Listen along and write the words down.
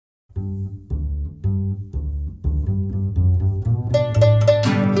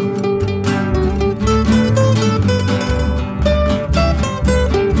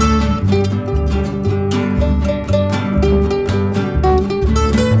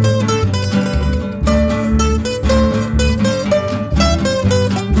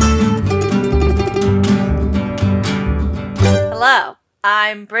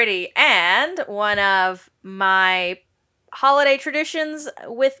I'm Brittany, and one of my holiday traditions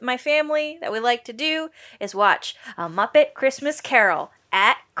with my family that we like to do is watch A Muppet Christmas Carol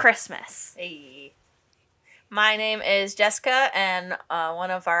at Christmas. Hey. My name is Jessica, and one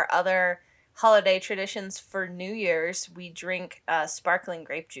of our other holiday traditions for New Year's, we drink sparkling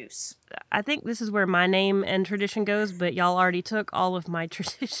grape juice. I think this is where my name and tradition goes, but y'all already took all of my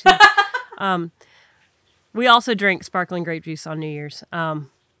traditions. We also drink sparkling grape juice on New Year's.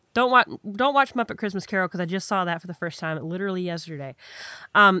 Don't watch Muppet Christmas Carol because I just saw that for the first time literally yesterday.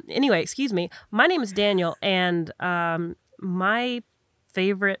 Anyway, excuse me. My name is Daniel, and my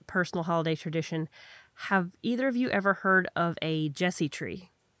favorite personal holiday tradition. Have either of you ever heard of a Jesse tree?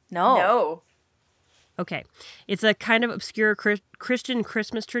 No. Okay. It's a kind of obscure Christian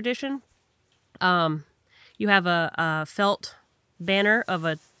Christmas tradition. You have a felt banner of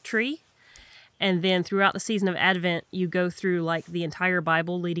a tree, and then throughout the season of Advent, you go through like the entire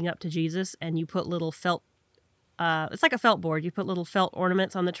Bible leading up to Jesus, and you put little felt, it's like a felt board. You put little felt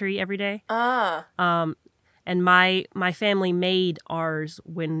ornaments on the tree every day. And my family made ours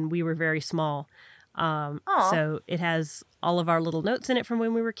when we were very small. So it has all of our little notes in it from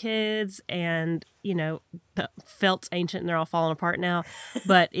when we were kids, and the felt's ancient and they're all falling apart now,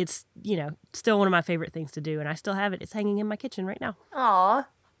 but it's still one of my favorite things to do, and I still have it. It's hanging in my kitchen right now. Aw.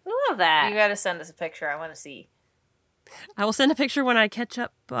 We love that. You gotta send us a picture. I want to see. I will send a picture when I catch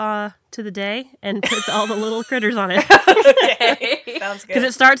up to the day and put all the little critters on it. Okay. Sounds good. Because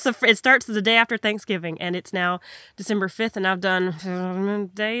it starts the day after Thanksgiving, and it's now December 5th, and I've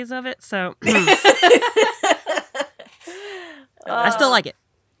done days of it, so I still like it.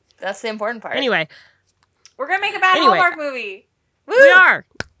 That's the important part. Anyway, We're going to make a bad Hallmark movie. Woo! we are.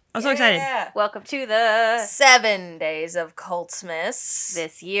 I'm so excited. Welcome to the... 7 days of Coltsmas.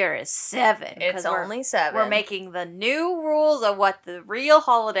 This year is 7. It's only 7. We're making the new rules of what the real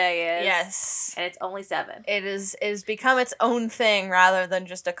holiday is. Yes. And it's only 7. It is become its own thing rather than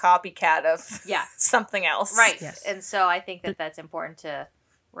just a copycat of something else. Right. Yes. And so I think that that's important to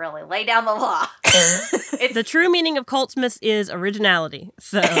really lay down the law. The true meaning of Coltsmas is originality.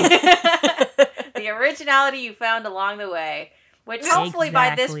 So the originality you found along the way. Which hopefully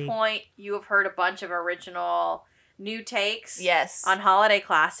by this point you have heard a bunch of original new takes on holiday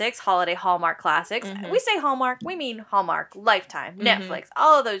classics, holiday Hallmark classics. Mm-hmm. We say Hallmark, we mean Hallmark, Lifetime, Netflix,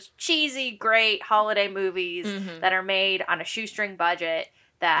 all of those cheesy, great holiday movies that are made on a shoestring budget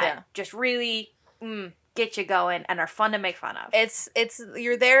that just really get you going and are fun to make fun of. It's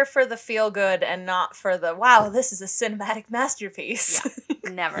you're there for the feel good and not for the wow, this is a cinematic masterpiece. Yeah.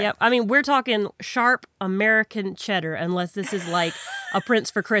 Never. Yep. I mean, we're talking sharp American cheddar, unless this is like a Prince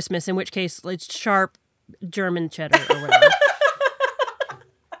for Christmas, in which case it's sharp German cheddar or whatever.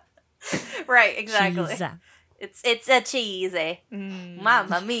 Right, exactly. Cheese. It's a cheesy.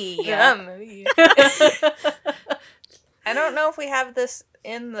 Mamma mia. Mamma mia. I don't know if we have this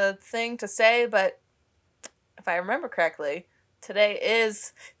in the thing to say, but if I remember correctly, today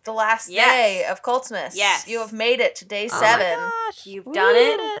is the last day of Coltsmas. Yes. You have made it to day 7. My gosh, You've done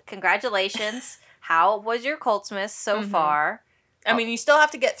it. Congratulations. How was your Coltsmas so far? I mean, you still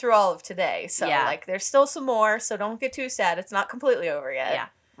have to get through all of today. So, there's still some more, so don't get too sad. It's not completely over yet. Yeah,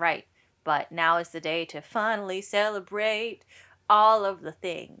 right. But now is the day to finally celebrate all of the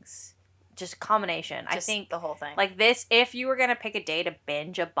things. Just combination. I think the whole thing. Like this, if you were going to pick a day to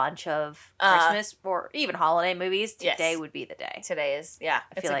binge a bunch of Christmas or even holiday movies, today would be the day. Today is,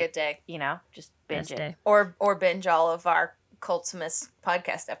 it's a good day. Just binge it. Or binge all of our Coltsmas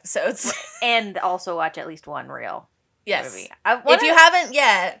podcast episodes. And also watch at least one real movie. If you haven't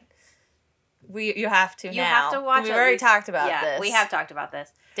yet, you have to now. You have to watch. We've already talked about this. Yeah, we have talked about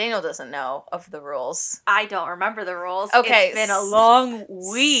this. Daniel doesn't know of the rules. I don't remember the rules. Okay. It's been a long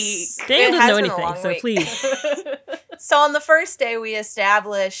week. Daniel doesn't know anything, so please. So on the first day, we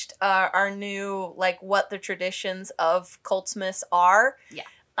established our new, what the traditions of Coltsmas are. Yeah.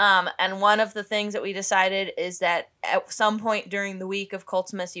 And one of the things that we decided is that at some point during the week of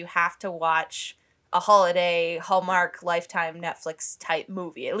Coltsmas, you have to watch a holiday Hallmark Lifetime Netflix type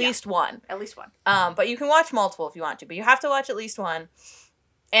movie. At least one. At least one. But you can watch multiple if you want to, but you have to watch at least one.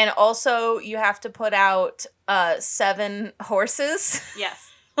 And also, you have to put out 7 horses.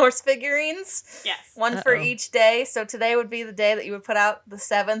 Yes. Horse figurines. Yes. One for each day. So today would be the day that you would put out the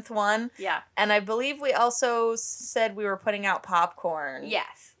 7th one. Yeah. And I believe we also said we were putting out popcorn.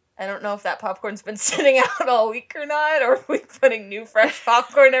 Yes. I don't know if that popcorn's been sitting out all week or not, or if we're putting new fresh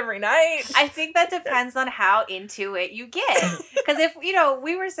popcorn every night. I think that depends on how into it you get. Because if,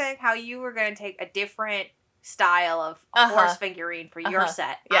 we were saying how you were going to take a different style of horse figurine for your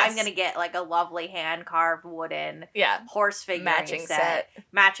set. Yes. I'm gonna get like a lovely hand carved wooden horse figurine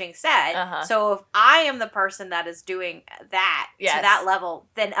matching set. So if I am the person that is doing that to that level,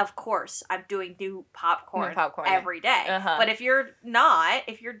 then of course I'm doing new popcorn every day. But if you're not,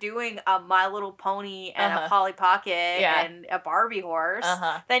 if you're doing a My Little Pony and a Polly Pocket and a Barbie horse,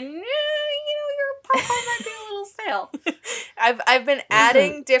 then your popcorn might be a little stale. I've been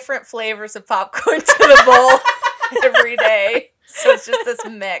adding different flavors of popcorn to the bowl every day, so it's just this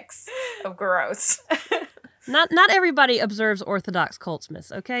mix of gross. Not everybody observes Orthodox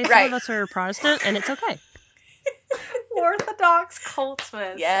Coltsmas, okay? Some of us are Protestant, and it's okay. Orthodox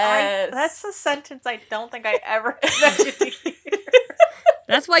Coltsmas. Yes. That's a sentence I don't think I ever expected to hear.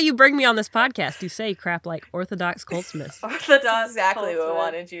 That's why you bring me on this podcast. You say crap like Orthodox Coltsmas. Orthodox That's exactly Coltsmas. What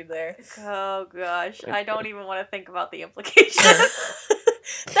wanted you there. Oh, gosh. I don't even want to think about the implications.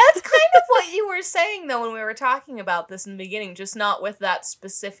 That's kind of what you were saying, though, when we were talking about this in the beginning, just not with that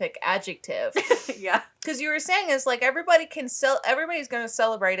specific adjective. Yeah. Because you were saying is, like, everybody's going to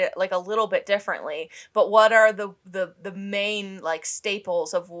celebrate it, like, a little bit differently, but what are the main, like,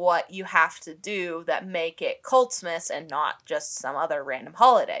 staples of what you have to do that make it Coltsmas and not just some other random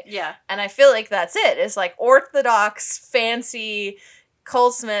holiday? Yeah. And I feel like that's it. It's, like, Orthodox, fancy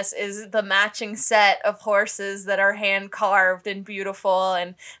Coltsmas is the matching set of horses that are hand carved and beautiful,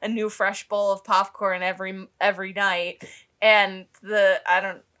 and a new fresh bowl of popcorn every night. And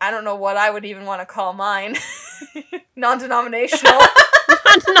I don't know what I would even want to call mine. Non-denominational.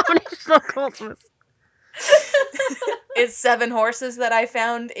 Non-denominational Coltsmas. It's 7 horses that I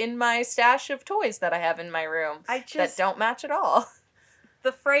found in my stash of toys that I have in my room that don't match at all.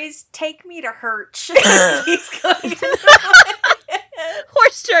 The phrase "take me to Hurch" keeps going.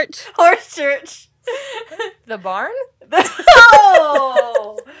 Horse church. Horse church. The barn?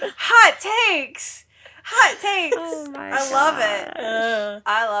 Oh! Hot takes. Hot takes. Oh my I love it.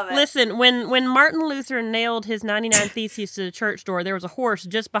 I love it. Listen, when Martin Luther nailed his 99 Theses to the church door, there was a horse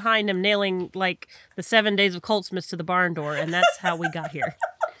just behind him nailing, like, the 7 days of Coltsmas to the barn door, and that's how we got here.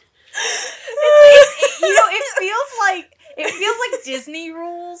 It feels like Disney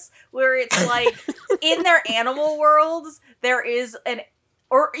rules, where it's like, in their animal worlds, there is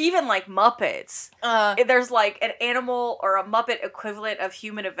or even like Muppets, there's like an animal or a Muppet equivalent of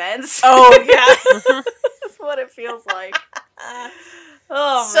human events. Oh, yeah. That's what it feels like.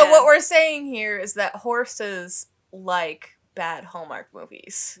 So what we're saying here is that horses like bad Hallmark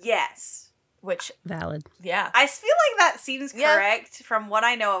movies. Yes. Which... Valid. Yeah. I feel like that seems correct from what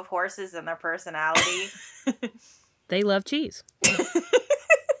I know of horses and their personality. They love cheese.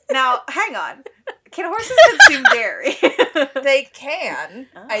 Now, hang on. Can horses consume dairy? They can,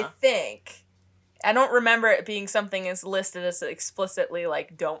 I think. I don't remember it being something as listed as explicitly,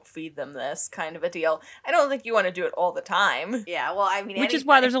 like, don't feed them this kind of a deal. I don't think you want to do it all the time. Yeah, well, I mean, which is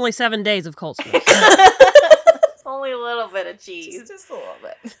why there's only 7 days of Coltsmas. Only a little bit of cheese. Just a little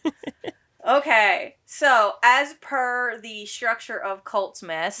bit. Okay, so as per the structure of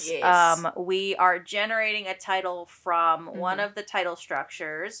Coltsmas, we are generating a title from one of the title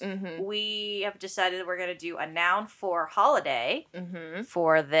structures. We have decided we're going to do a noun for holiday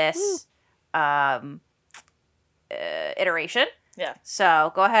for this iteration. Yeah.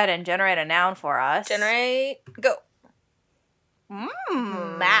 So go ahead and generate a noun for us. Generate, go.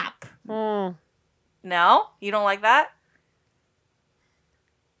 Map. No? You don't like that?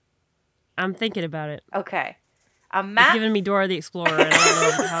 I'm thinking about it. Okay. A map. It's giving me Dora the Explorer, and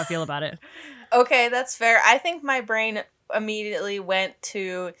I don't know how I feel about it. Okay, that's fair. I think my brain immediately went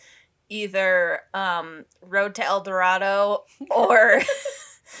to either Road to El Dorado or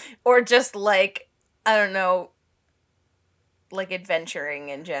just, like, I don't know, like adventuring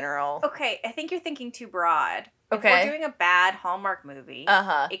in general. Okay, I think you're thinking too broad. Okay. If we're doing a bad Hallmark movie,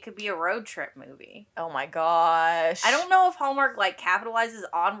 it could be a road trip movie. Oh my gosh. I don't know if Hallmark, like, capitalizes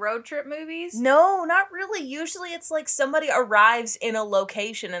on road trip movies. No, not really. Usually it's like somebody arrives in a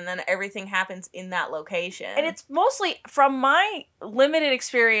location and then everything happens in that location. And it's mostly, from my limited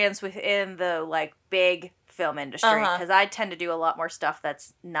experience within the, like, big film industry, because I tend to do a lot more stuff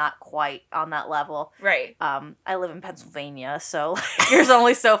that's not quite on that level. Right. I live in Pennsylvania, so there's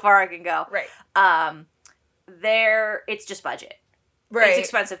only so far I can go. Right. It's just budget. Right. It's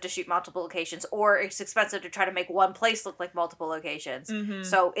expensive to shoot multiple locations, or it's expensive to try to make one place look like multiple locations.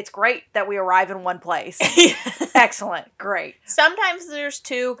 So it's great that we arrive in one place. Excellent. Great. Sometimes there's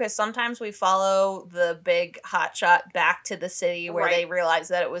 2, because sometimes we follow the big hotshot back to the city where they realize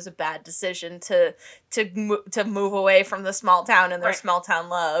that it was a bad decision to move away from the small town and their small town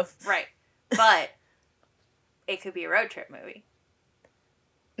love. Right. But it could be a road trip movie.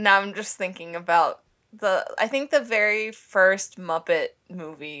 Now I'm just thinking about I think the very first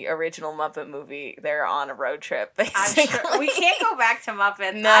original Muppet movie, they're on a road trip, basically. Sure. We can't go back to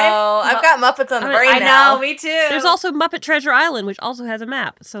Muppets. No, I've got Muppets on the brain now. I know, me too. There's also Muppet Treasure Island, which also has a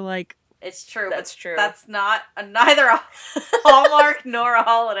map, so like... It's true. That's true. That's not neither a Hallmark nor a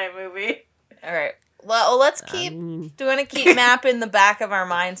holiday movie. All right. Well, let's keep map in the back of our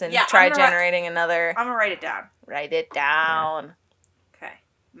minds and try generating another. I'm going to write it down. Write it down. Okay.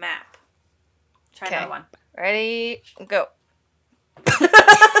 Map. Try another one. Ready? Go.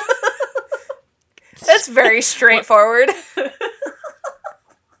 That's very straightforward.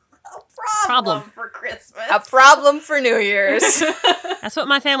 Problem for Christmas. A problem for New Year's. That's what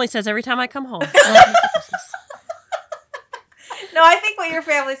my family says every time I come home. No, I think what your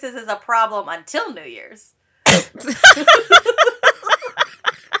family says is a problem until New Year's.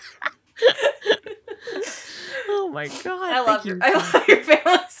 Oh my God. I love your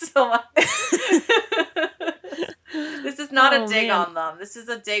family so much. This is not a dig on them. This is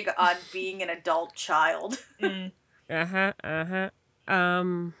a dig on being an adult child. I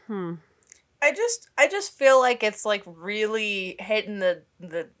just feel like it's like really hitting the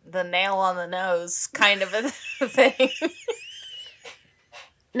nail on the nose kind of a thing.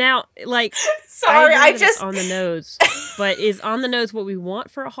 Now, like, sorry, I just on the nose, but is on the nose what we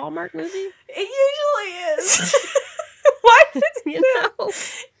want for a Hallmark movie? It usually is. What? You know?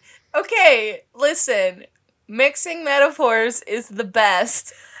 Okay, listen. Mixing metaphors is the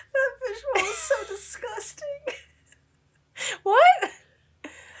best. That visual is so disgusting. What?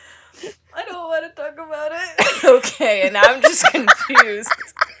 I don't want to talk about it. Okay, and I'm just confused.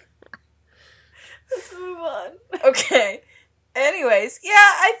 Let's move on. Okay. Anyways, yeah,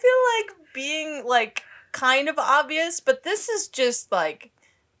 I feel like being, like, kind of obvious, but this is just, like,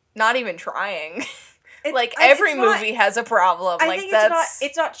 not even trying. Every movie has a problem. I think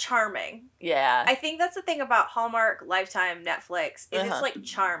it's not charming. Yeah. I think that's the thing about Hallmark, Lifetime, Netflix, is it's, like,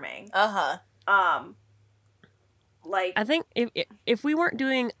 charming. Like, I think if we weren't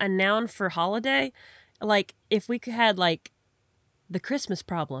doing a noun for holiday, like, if we could had, like, the Christmas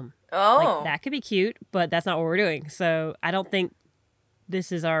problem. Oh. Like, that could be cute, but that's not what we're doing. So I don't think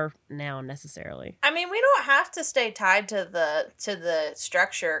this is our noun necessarily. I mean, we don't have to stay tied to the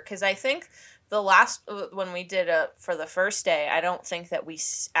structure, because I think the last, when we did for the first day, I don't think that we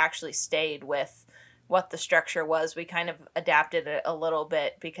actually stayed with what the structure was. We kind of adapted it a little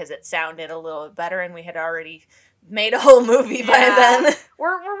bit because it sounded a little better, and we had already made a whole movie by then.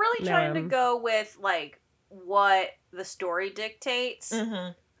 We're really trying to go with, like, what the story dictates.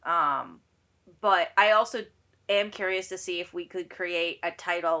 Mm-hmm. But I also am curious to see if we could create a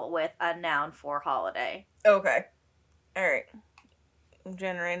title with a noun for holiday. Okay. All right.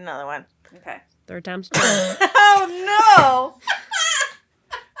 Generate another one. Okay. Third time's a charm. Oh, no!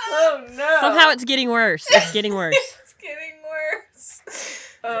 Oh, no. Somehow it's getting worse. It's getting worse. It's getting worse.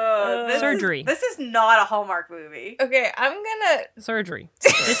 Surgery. This is not a Hallmark movie. Okay, I'm gonna... Surgery.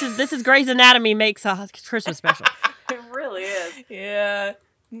 This is Grey's Anatomy makes a Christmas special. It really is. Yeah.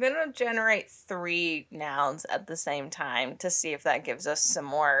 I'm gonna generate 3 nouns at the same time to see if that gives us some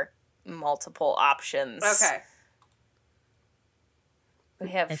more multiple options. Okay. We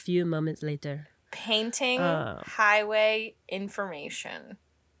have... A few moments later. Painting, highway, information.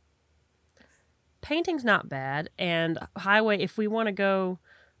 Painting's not bad, and highway, if we want to go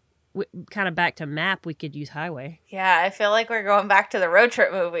kind of back to map, we could use highway. Yeah, I feel like we're going back to the road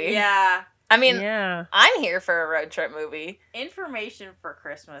trip movie. Yeah. I mean, yeah. I'm here for a road trip movie. Information for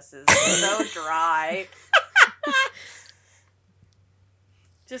Christmas is so dry.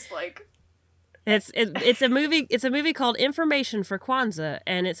 Just like... It's a movie called Information for Kwanzaa,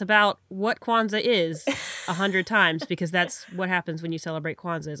 and it's about what Kwanzaa is 100 times, because that's what happens when you celebrate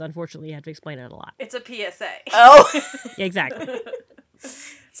Kwanzaa, is unfortunately you have to explain it a lot. It's a PSA. Oh. Exactly.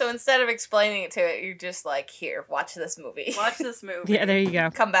 So instead of explaining it to it, you're just like, here, watch this movie. Watch this movie. Yeah, there you go.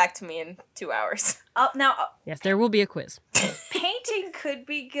 Come back to me in 2 hours. Yes, there will be a quiz. Painting could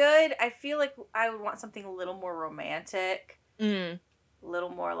be good. I feel like I would want something a little more romantic. A little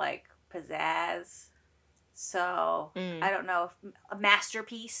more like pizzazz. So, I don't know, if a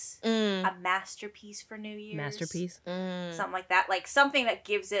masterpiece. A masterpiece for New Year's. Masterpiece. Something like that. Like something that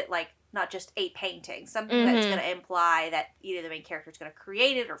gives it like not just a painting. Something that's going to imply that either the main character is going to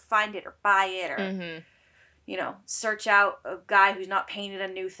create it or find it or buy it or, you know, search out a guy who's not painted a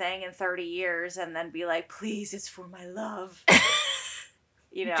new thing in 30 years and then be like, please, it's for my love.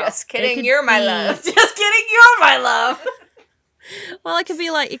 You know. Just kidding, you're my love. Just kidding, you're my love. Well, it could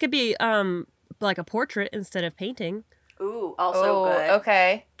be like a portrait instead of painting. Ooh, also good.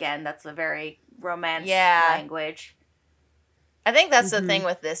 Okay. Again, that's a very romance language. I think that's the thing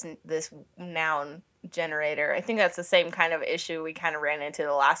with this noun generator. I think that's the same kind of issue we kind of ran into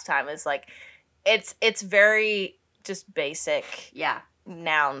the last time. Is like, it's very just basic. Yeah.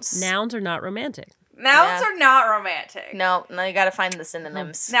 Nouns. Nouns are not romantic. Nouns are not romantic. No, you gotta find the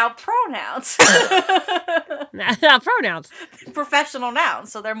synonyms. Now, pronouns. Pronouns. Professional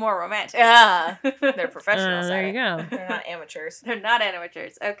nouns, so they're more romantic. Yeah. They're professionals. There you go. They're not amateurs. They're not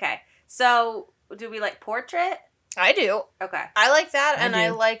amateurs. Okay. So, do we like portrait? I do. Okay. I like that, and I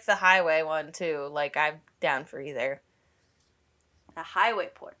like the highway one, too. Like, I'm down for either. A highway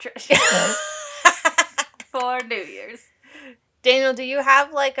portrait. For New Year's. Daniel, do you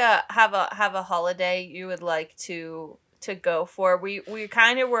have like a holiday you would like to go for? We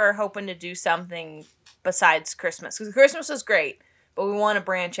kind of were hoping to do something besides Christmas, because Christmas was great, but we want to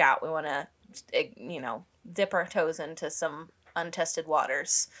branch out. We want to, dip our toes into some untested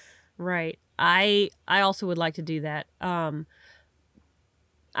waters. Right. I also would like to do that. I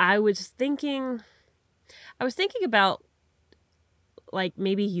was thinking about like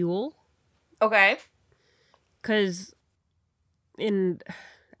maybe Yule. Okay. Because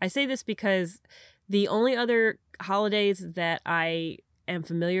I say this because the only other holidays that I am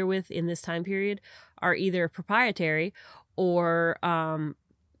familiar with in this time period are either proprietary or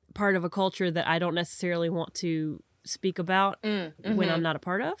part of a culture that I don't necessarily want to speak about when I'm not a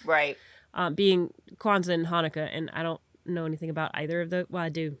part of. Right. Being Kwanzaa and Hanukkah, and I don't know anything about either of those. Well, I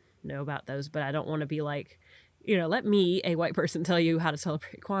do know about those, but I don't want to be like, let me, a white person, tell you how to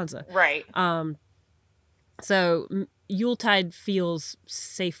celebrate Kwanzaa. Right. So Yuletide feels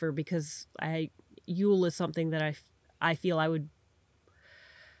safer because Yule is something that I feel I would,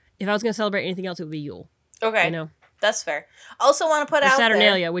 if I was going to celebrate anything else, it would be Yule. Okay. That's fair. Also want to put out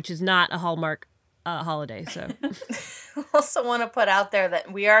Saturnalia, there, which is not a Hallmark holiday. So also want to put out there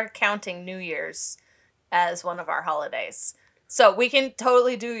that we are counting New Year's as one of our holidays. So we can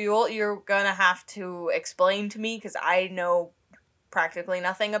totally do Yule. You're going to have to explain to me because I know practically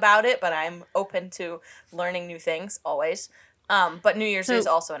nothing about it, but I'm open to learning new things always. But New Year's is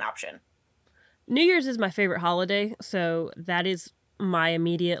also an option. New Year's is my favorite holiday, so that is my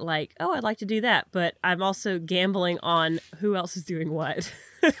immediate I'd like to do that. But I'm also gambling on who else is doing what.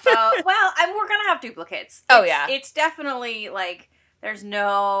 We're gonna have duplicates. It's definitely there's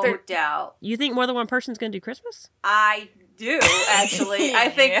no doubt. You think more than one person's gonna do Christmas? I do, actually. I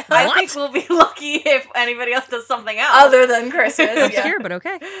think we'll be lucky if anybody else does something else other than Christmas. Sure, but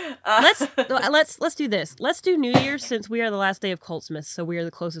okay. Let's do this. Let's do New Year's since we are the last day of Coltsmith, so we are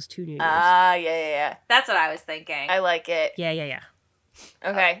the closest to New Year's. Yeah. That's what I was thinking. I like it. Yeah.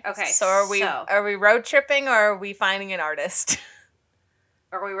 Okay. So are we road tripping or are we finding an artist?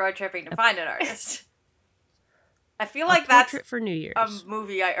 Are we road tripping to find an artist? I feel like that's for New Year's. A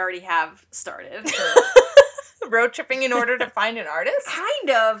movie I already have started. Road tripping in order to find an artist? Kind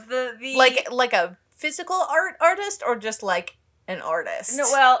of. The like a physical artist or just like an artist? No,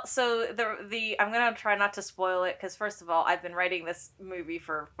 well, so the I'm gonna try not to spoil it because first of all, I've been writing this movie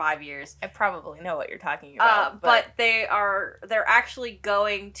for 5 years. I probably know what you're talking about. But they're actually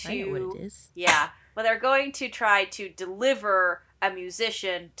going to. I know what it is. Yeah, but they're going to try to deliver a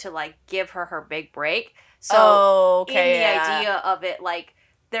musician to give her big break. So in the idea of it,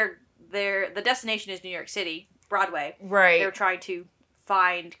 the destination is New York City, Broadway. Right. They're trying to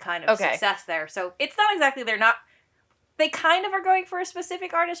find kind of success there. So it's not exactly they kind of are going for a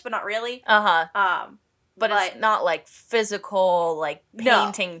specific artist, but not really. But it's not physical,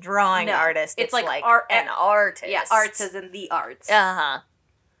 painting, drawing artist. It's art, an artist. Yeah, arts as in the arts.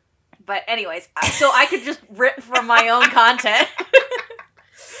 But anyways, so I could just rip from my own content.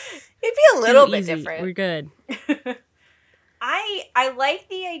 It'd be a little bit different. We're good. I like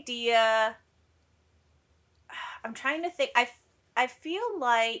the idea. I'm trying to think. I feel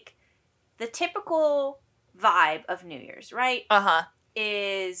like the typical vibe of New Year's, right?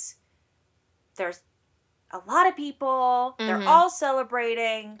 Is there's a lot of people. Mm-hmm. They're all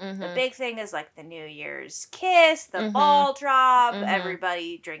celebrating. Mm-hmm. The big thing is the New Year's kiss, the ball drop. Mm-hmm.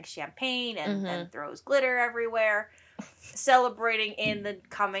 Everybody drinks champagne and throws glitter everywhere. Celebrating in the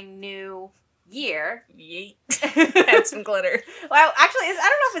coming new year. Yeet. And some glitter. Well, actually, I don't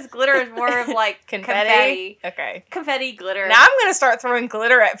know if it's glitter. It's more of confetti. Okay. Confetti glitter. Now I'm going to start throwing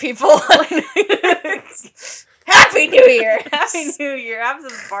glitter at people. Happy New Year. Happy New Year. Have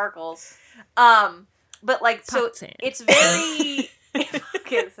some sparkles. But so sand. It's very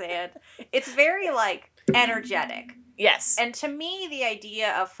pocket sand. It's very energetic. Yes. And to me, the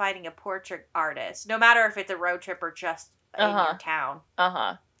idea of finding a portrait artist, no matter if it's a road trip or just in your town,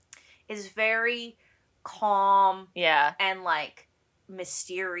 is very calm. Yeah. And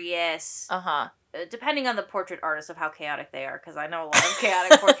mysterious. depending on the portrait artist of how chaotic they are, because I know a lot of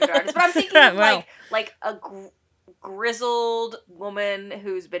chaotic portrait artists, but I'm thinking of like a grizzled woman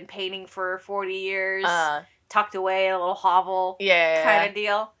who's been painting for 40 years, tucked away in a little hovel, kind of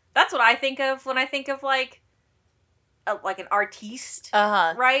deal. That's what I think of when I think of like an artiste,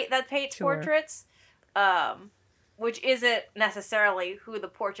 right? That paints portraits, which isn't necessarily who the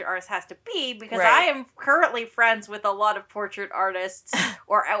portrait artist has to be, because I am currently friends with a lot of portrait artists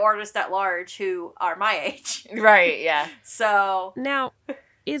or artists at large who are my age. Right. Yeah. So now,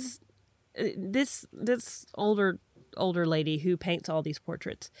 is this older lady who paints all these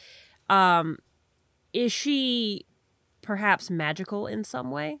portraits, is she perhaps magical in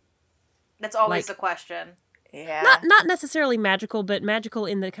some way? That's always the question. Yeah. Not necessarily magical, but magical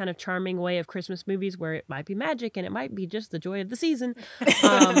in the kind of charming way of Christmas movies where it might be magic and it might be just the joy of the season.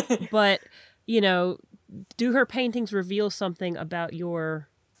 But, do her paintings reveal something about your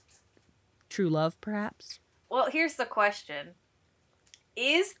true love, perhaps? Well, here's the question.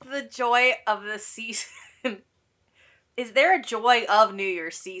 Is the joy of the season... Is there a joy of New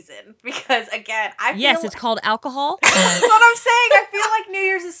Year's season? Because, again, I feel Yes, it's called alcohol. That's what I'm saying. I feel like New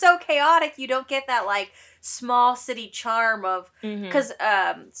Year's is so chaotic, you don't get that, like, small city charm of... Because,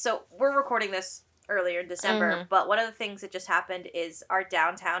 so we're recording this earlier in December, but one of the things that just happened is our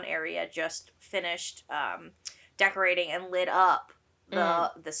downtown area just finished decorating and lit up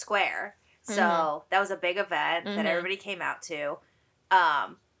the square. So that was a big event that everybody came out to.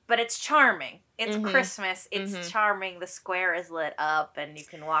 But it's charming. It's Christmas. It's charming. The square is lit up and you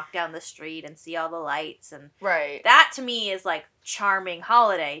can walk down the street and see all the lights. And that to me is like charming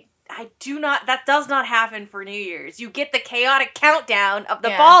holiday. That does not happen for New Year's. You get the chaotic countdown of the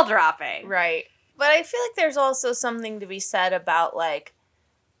ball dropping. Right. But I feel like there's also something to be said about like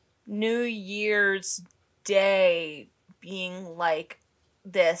New Year's Day being like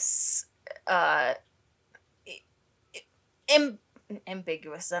this,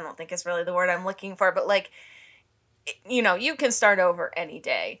 ambiguous, I don't think is really the word I'm looking for, but like, you can start over any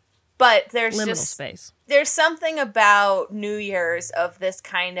day, but there's liminal space. There's something about New Year's of this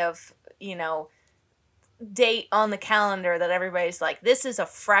kind of, date on the calendar that everybody's like, this is a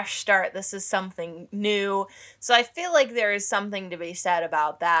fresh start, this is something new. So I feel like there is something to be said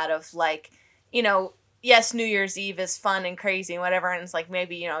about that of like, yes, New Year's Eve is fun and crazy and whatever, and it's like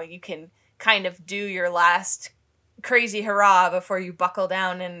maybe, you can kind of do your last crazy hurrah before you buckle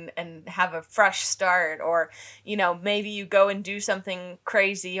down and have a fresh start, or maybe you go and do something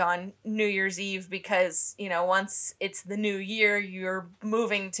crazy on New Year's Eve because once it's the new year you're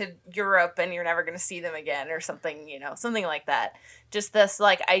moving to Europe and you're never going to see them again or something, something like that. Just this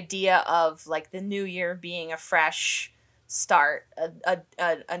like idea of like the new year being a fresh start,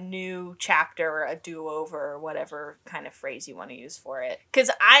 a new chapter, a do-over, or whatever kind of phrase you want to use for it.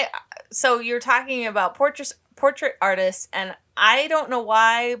 So you're talking about portrait artists, and I don't know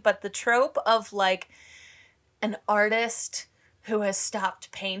why, but the trope of like an artist who has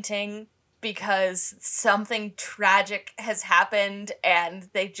stopped painting because something tragic has happened and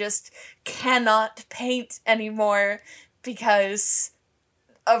they just cannot paint anymore because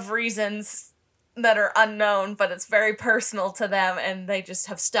of reasons that are unknown, but it's very personal to them, and they just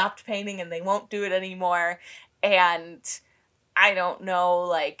have stopped painting and they won't do it anymore. And I don't know,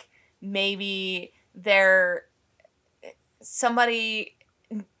 like maybe somebody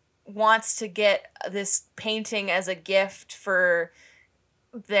wants to get this painting as a gift for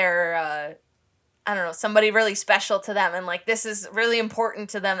their somebody really special to them, and like this is really important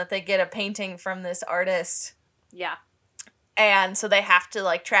to them that they get a painting from this artist. Yeah. And so they have to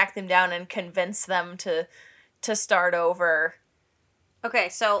like track them down and convince them to start over. Okay,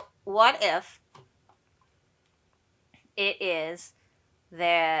 so what if it is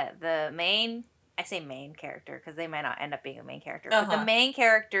the main, I say main character because they might not end up being a main character, but the main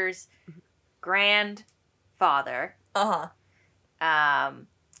character's grandfather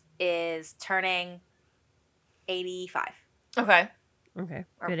is turning 85. Okay.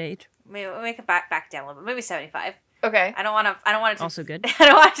 Good age. Maybe we'll make it back down a little bit. Maybe 75. Okay. I don't want it to also good. I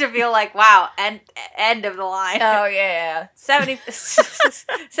don't want it to feel like, wow, end of the line. Oh yeah.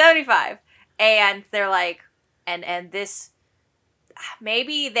 75. And they're like, and this,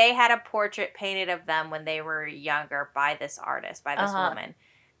 maybe they had a portrait painted of them when they were younger by this artist, by this woman,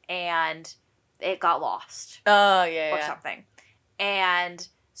 and it got lost. Oh yeah. Or something. And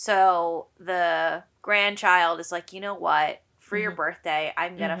so the grandchild is like, you know what? For your birthday,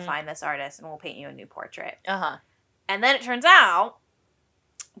 I'm gonna find this artist and we'll paint you a new portrait. And then it turns out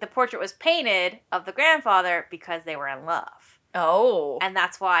the portrait was painted of the grandfather because they were in love. Oh. And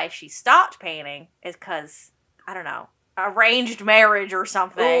that's why she stopped painting, is because, I don't know, arranged marriage or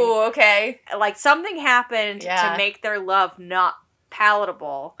something. Ooh, okay. Like, something happened to make their love not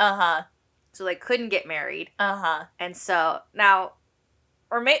palatable. Uh-huh. So they couldn't get married. Uh-huh. And so, now,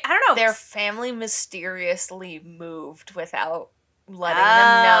 I don't know. Their family mysteriously moved without letting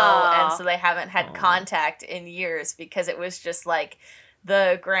them know, and so they haven't had contact in years because it was just like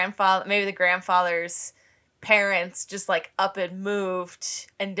the grandfather's parents just like up and moved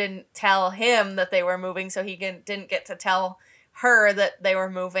and didn't tell him that they were moving, so he didn't get to tell her that they were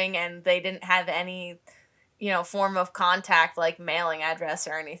moving, and they didn't have any form of contact, like mailing address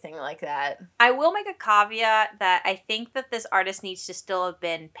or anything like that. I will make a caveat that I think that this artist needs to still have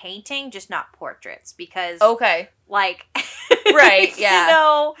been painting, just not portraits, because... Okay. Like... Right,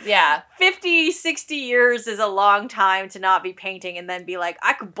 yeah. Yeah. 50, 60 years is a long time to not be painting and then be like,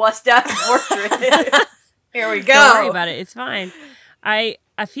 I could bust out a portrait. Here we go. Don't worry about it. It's fine. I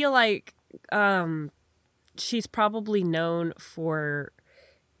feel like she's probably known for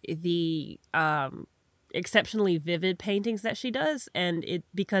the... exceptionally vivid paintings that she does, and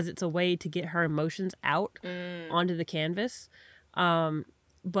because it's a way to get her emotions out onto the canvas.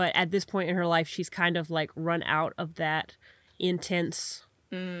 But at this point in her life, she's kind of like run out of that intense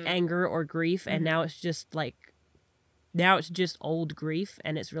anger or grief, and now it's just old grief,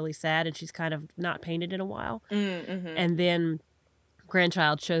 and it's really sad, and she's kind of not painted in a while. And then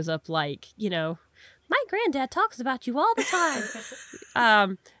grandchild shows up like, my granddad talks about you all the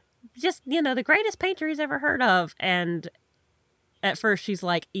time. Just, the greatest painter he's ever heard of. And at first she's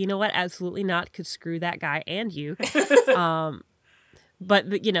like, you know what? Absolutely not. Could screw that guy and you. But,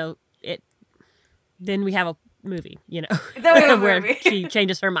 then we have a movie, where she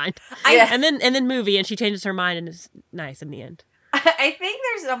changes her mind. And then movie, and she changes her mind, and it's nice in the end. I think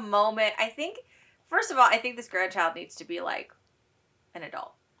there's a moment, first of all, I think this grandchild needs to be like an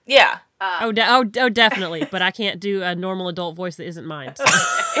adult. Yeah. Definitely. But I can't do a normal adult voice that isn't mine. So.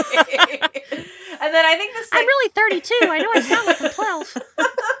 And then I think this. I'm really 32. I know I sound like I'm 12.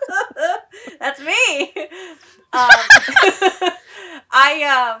 That's me.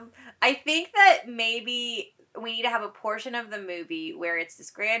 I think that maybe we need to have a portion of the movie where it's this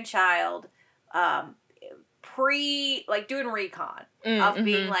grandchild, doing recon of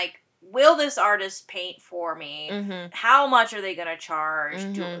being like, will this artist paint for me? How much are they going to charge?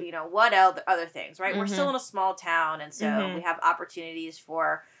 What other things, right? We're still in a small town, and so we have opportunities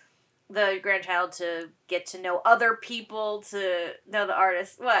for the grandchild to get to know other people, to know the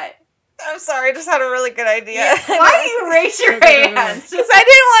artist. What? I'm sorry, I just had a really good idea. Yeah. Why do you raise your hand? Because I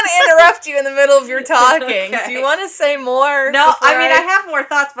didn't want to interrupt you in the middle of your talking. Okay. Do you want to say more? No, I have more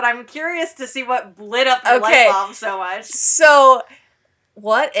thoughts, but I'm curious to see what lit up your light bulb so much. So...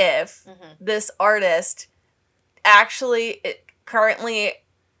 what if this artist actually currently,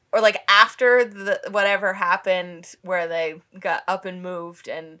 or like after whatever happened where they got up and moved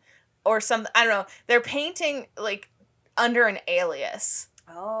or something, I don't know, they're painting like under an alias.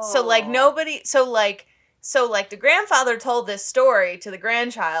 Oh. So like the grandfather told this story to the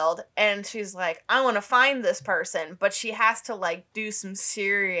grandchild, and she's like, I want to find this person, but she has to like do some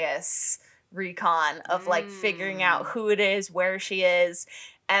serious recon of like figuring out who it is, where she is.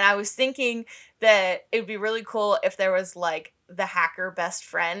 And I was thinking that it would be really cool if there was like the hacker best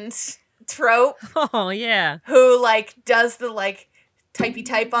friend trope. Oh yeah. Who like does the like typey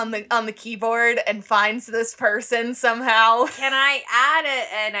type on the keyboard and finds this person somehow. Can I add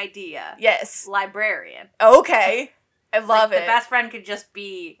an idea? Yes. Librarian. Okay. I love it. The best friend could just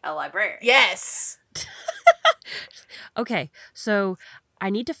be a librarian. Yes. Okay, so I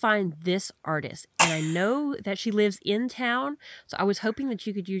need to find this artist, and I know that she lives in town, so I was hoping that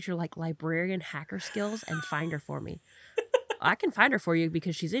you could use your like librarian hacker skills and find her for me. I can find her for you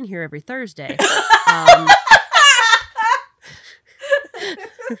because she's in here every Thursday.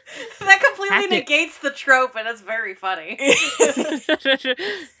 That completely negates the trope, and it's very funny.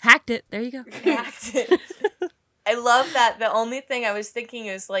 Hacked it. There you go. Hacked it. I love that. The only thing I was thinking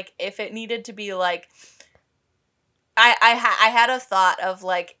is like if it needed to be like, I had a thought of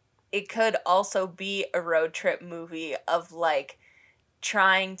like it could also be a road trip movie of like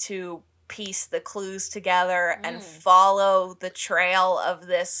trying to piece the clues together and follow the trail of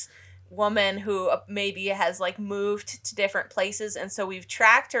this woman who maybe has like moved to different places, and so we've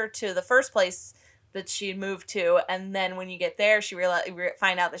tracked her to the first place that she moved to, and then when you get there she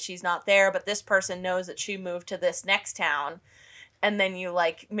find out that she's not there, but this person knows that she moved to this next town, and then you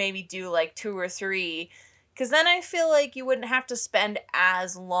like maybe do like 2 or 3, because then I feel like you wouldn't have to spend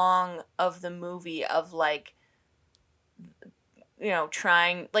as long of the movie of like,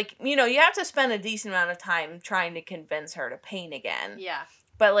 trying, like, you have to spend a decent amount of time trying to convince her to paint again. Yeah.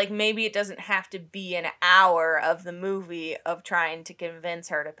 But, like, maybe it doesn't have to be an hour of the movie of trying to convince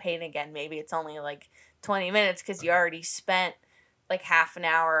her to paint again. Maybe it's only, like, 20 minutes because you already spent, like, half an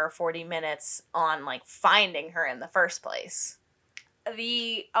hour or 40 minutes on, like, finding her in the first place.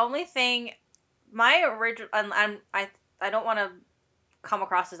 The only thing, my original, I don't want to come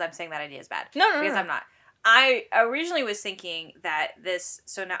across as I'm saying that idea is bad. No. Because I'm not. I originally was thinking that this,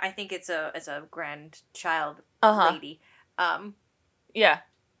 so now I think it's a grandchild lady. Yeah.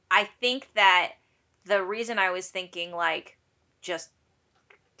 I think that the reason I was thinking, like, just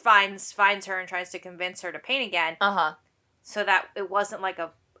finds her and tries to convince her to paint again, so that it wasn't like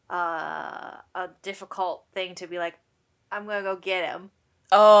a difficult thing to be like, I'm gonna go get him.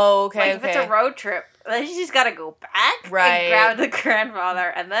 Oh, okay. Like, if it's a road trip, then she's gotta go back and grab the grandfather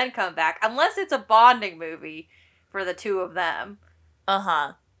and then come back, unless it's a bonding movie for the two of them.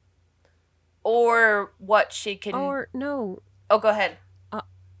 Or what she can. Or no. Oh, go ahead.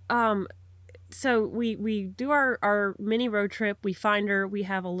 So we do our mini road trip. We find her. We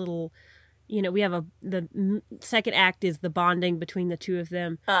have a little, we have the second act is the bonding between the two of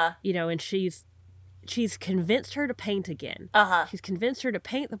them. And she's convinced her to paint again. She's convinced her to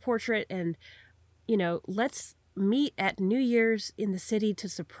paint the portrait, and let's meet at New Year's in the city to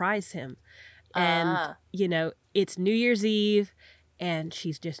surprise him. And it's New Year's Eve, and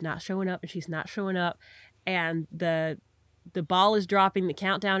she's just not showing up, and the ball is dropping, the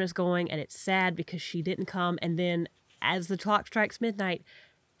countdown is going, and it's sad because she didn't come. And then as the clock strikes midnight,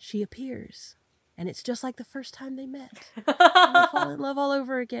 she appears. And it's just like the first time they met. And they fall in love all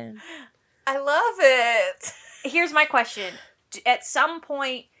over again. I love it. Here's my question. At some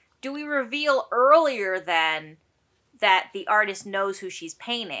point, do we reveal earlier then that the artist knows who she's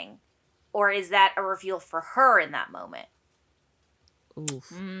painting? Or is that a reveal for her in that moment?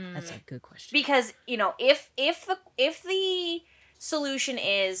 Oof, that's a good question. Because, if the solution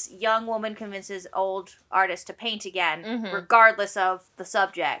is young woman convinces old artist to paint again, regardless of the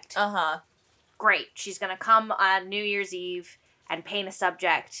subject, great. She's going to come on New Year's Eve and paint a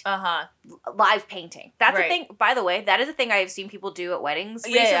subject. Live painting. That's a thing, by the way, that is a thing I have seen people do at weddings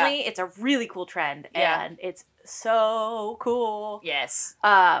recently. Yeah. It's a really cool trend, and it's so cool. Yes.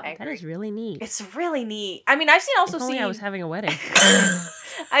 That is really neat. It's really neat. I mean, I've seen If only I was having a wedding.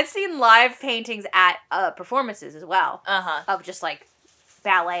 I've seen live paintings at performances as well. Of just, like,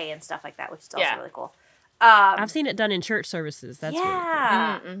 ballet and stuff like that, which is also really cool. I've seen it done in church services. That's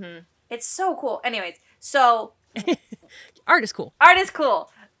really cool. It's so cool. Anyways, so... Art is cool.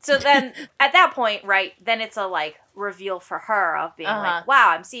 So then, at that point, right, then it's a, like, reveal for her of being like, wow,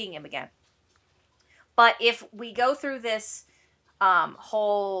 I'm seeing him again. But if we go through this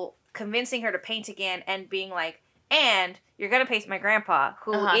whole convincing her to paint again and being like, and you're going to paint my grandpa,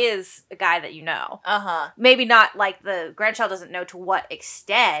 who is a guy that you know. Maybe not, like, the grandchild doesn't know to what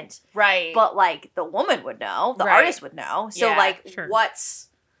extent. Right. But, like, the woman would know. The artist would know. So,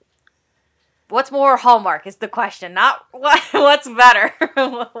 What's more Hallmark is the question, not what's better.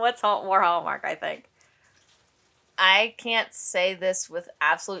 What's more Hallmark, I think. I can't say this with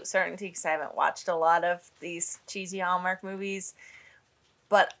absolute certainty because I haven't watched a lot of these cheesy Hallmark movies.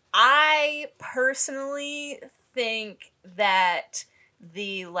 But I personally think that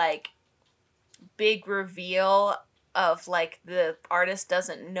the, like, big reveal of, like, the artist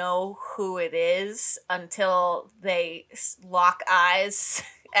doesn't know who it is until they lock eyes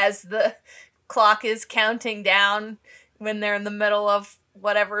as the clock is counting down when they're in the middle of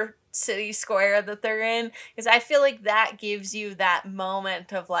whatever city square that they're in, is I feel like that gives you that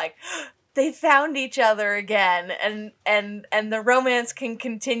moment of, like, they found each other again, and the romance can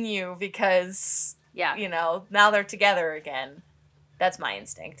continue because now they're together again. That's my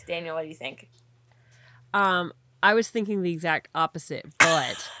instinct. Daniel, what do you think? I was thinking the exact opposite,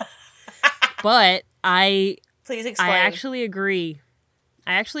 but I please explain. I actually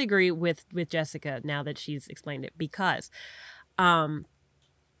agree with Jessica now that she's explained it, because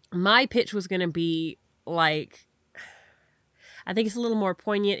my pitch was going to be, like, I think it's a little more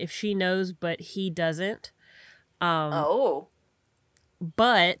poignant if she knows but he doesn't. But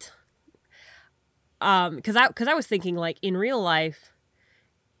because I was thinking, like, in real life,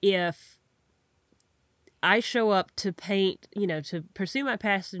 if I show up to paint, to pursue my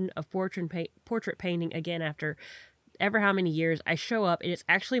passion of portrait painting again after ever how many years, I show up and it's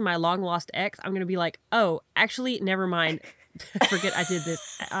actually my long lost ex, I'm gonna be like, oh, actually, never mind. Forget I did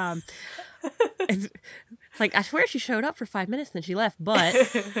this. It's like, I swear she showed up for 5 minutes and then she left, but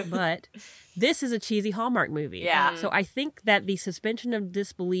this is a cheesy Hallmark movie. Yeah. So I think that the suspension of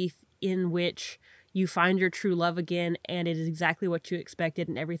disbelief in which you find your true love again and it is exactly what you expected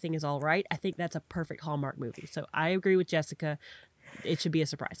and everything is all right, I think that's a perfect Hallmark movie. So I agree with Jessica. it should be a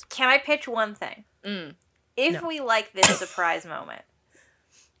surprise. Can I pitch one thing? If we like this surprise moment,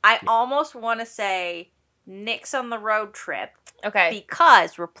 I almost want to say Nick's on the road trip. Okay.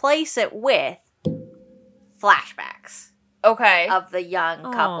 Because replace it with flashbacks. Okay. Of the young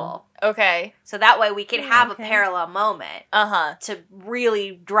couple. Okay. So that way we can have a parallel moment. To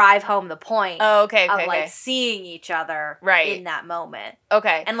really drive home the point. Of like seeing each other in that moment.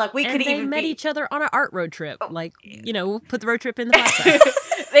 Okay. And like we could even met each other on an art road trip. Like, we'll put the road trip in the flashback.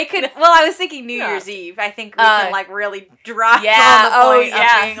 They could. Well, I was thinking New Year's Eve. I think we can like really drive home the point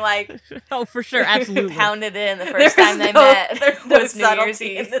of being like, oh, for sure, absolutely, pounded in the first time they met. There's no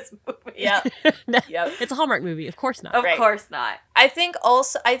subtlety in this movie. Yep. It's a Hallmark movie. Of course not. Of course not. I think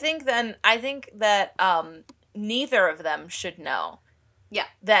that neither of them should know. Yeah.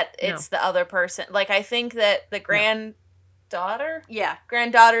 That it's the other person. Like, I think that the granddaughter. Yeah.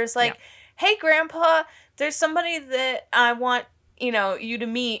 Granddaughter's like, hey, Grandpa, there's somebody that I want. You to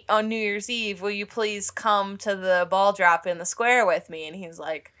meet on New Year's Eve. Will you please come to the ball drop in the square with me? And he's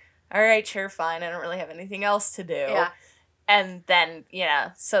like, all right, sure, fine. I don't really have anything else to do. Yeah. And then,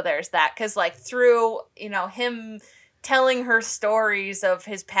 so there's that. Because, like, through, him telling her stories of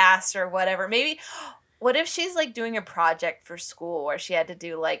his past or whatever, maybe, what if she's, like, doing a project for school where she had to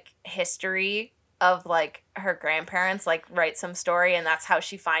do, like, history of, like, her grandparents, like, write some story, and that's how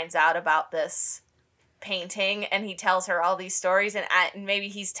she finds out about this painting, and he tells her all these stories, and maybe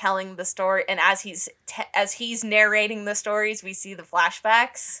he's telling the story, and as he's narrating the stories, we see the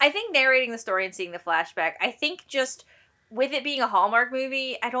flashbacks. I think narrating the story and seeing the flashback, I think just with it being a Hallmark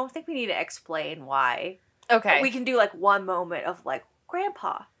movie, I don't think we need to explain why. Okay. We can do like one moment of like,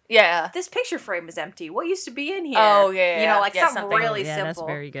 Grandpa, this picture frame is empty. What used to be in here? Oh, yeah. Like something really simple. That's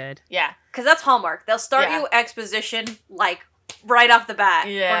very good. Yeah. Because that's Hallmark. They'll start you exposition like right off the bat.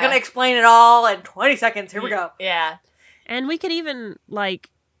 Yeah. We're going to explain it all in 20 seconds. Here we go. Yeah. And we could even, like,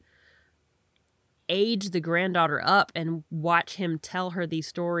 age the granddaughter up and watch him tell her these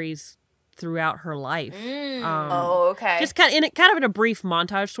stories throughout her life. Okay. Just kind of in a brief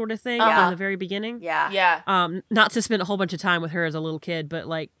montage sort of thing from the very beginning. Yeah. Yeah. Not to spend a whole bunch of time with her as a little kid, but,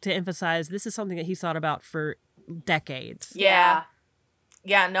 like, to emphasize this is something that he's thought about for decades. Yeah.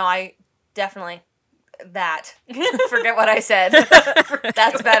 Yeah, no, I definitely... That. Forget what I said.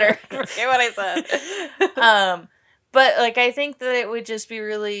 That's better. Forget what I said. But, like, I think that it would just be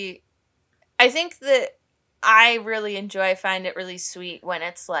really... I think that I really find it really sweet when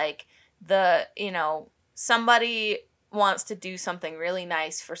it's, like, somebody wants to do something really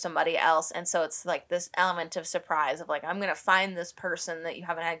nice for somebody else, and so it's, like, this element of surprise of, like, I'm going to find this person that you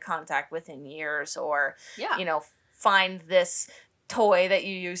haven't had contact with in years, or, find this toy that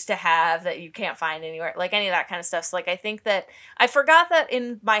you used to have that you can't find anywhere, like any of that kind of stuff. So, like, I think that I forgot that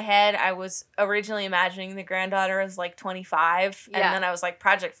in my head I was originally imagining the granddaughter as like 25, and then I was like,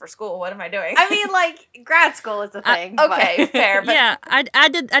 project for school, what am I doing? I mean, like, grad school is a thing. Okay, fair. But yeah, I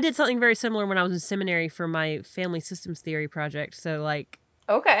did something very similar when I was in seminary for my family systems theory project. So, like,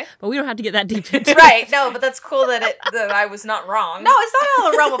 okay, but we don't have to get that deep into right. No, but that's cool that I was not wrong. No, it's not out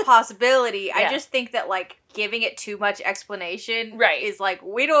of the realm of possibility. Yeah. I just think that, like, giving it too much explanation is like,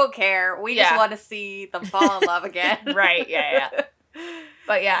 we don't care. We just want to see them fall in love again. Right. Yeah.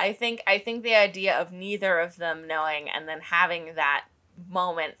 But yeah, I think the idea of neither of them knowing and then having that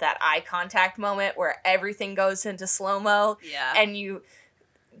moment, that eye contact moment where everything goes into slow-mo and you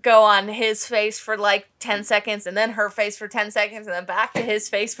go on his face for like 10 seconds and then her face for 10 seconds and then back to his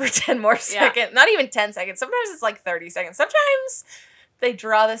face for 10 more seconds. Not even 10 seconds. Sometimes it's like 30 seconds. Sometimes they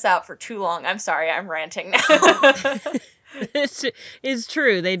draw this out for too long. I'm sorry, I'm ranting now. It's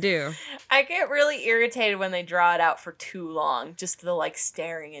true, they do. I get really irritated when they draw it out for too long, just the, like,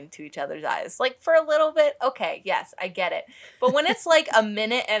 staring into each other's eyes. Like, for a little bit, okay, yes, I get it. But when it's like a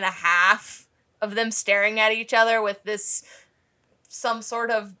minute and a half of them staring at each other with this some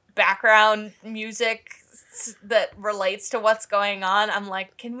sort of background music that relates to what's going on, I'm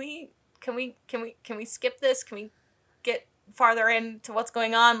like, can we skip this? Can we get farther into what's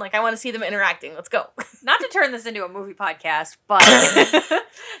going on? Like, I want to see them interacting. Let's go. Not to turn this into a movie podcast, but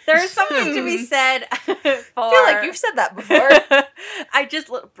there's something to be said for... I feel like you've said that before.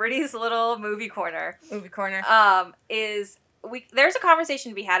 Brittany's little movie corner. Movie corner. There's a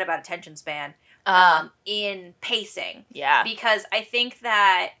conversation to be had about attention span. In pacing. Yeah. Because I think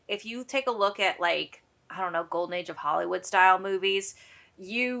that if you take a look at, like, I don't know, Golden Age of Hollywood style movies,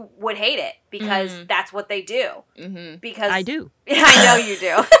 you would hate it because that's what they do. Mm-hmm. Because I do. I know you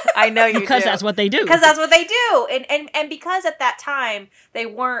do. I know you because do. That's what they do. Because that's what they do. And because at that time they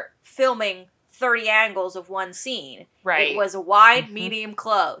weren't filming 30 angles of one scene. Right. It was a wide, medium,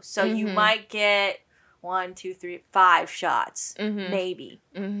 close. So you might get 1, 2, 3, 5 shots, maybe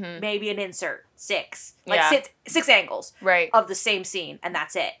an insert, 6, like 6 angles of the same scene, and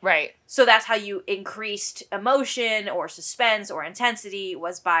that's it. Right. So that's how you increased emotion or suspense or intensity,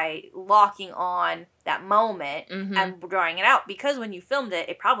 was by locking on that moment and drawing it out, because when you filmed it,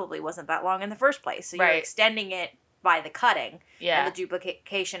 it probably wasn't that long in the first place. So you're extending it by the cutting and the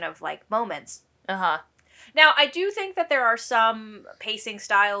duplication of like moments. Now, I do think that there are some pacing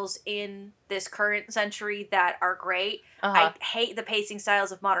styles in this current century that are great. I hate the pacing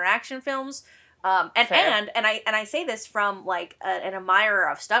styles of modern action films. And I say this from like an admirer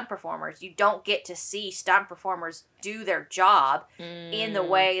of stunt performers. You don't get to see stunt performers do their job in the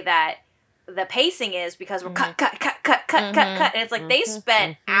way that the pacing is, because we're cut. And it's like they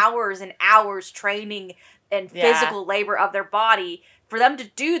spent hours and hours training and physical labor of their body for them to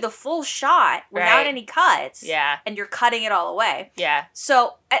do the full shot without any cuts. Yeah. And you're cutting it all away. Yeah.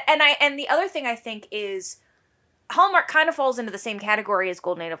 So, and the other thing I think is Hallmark kind of falls into the same category as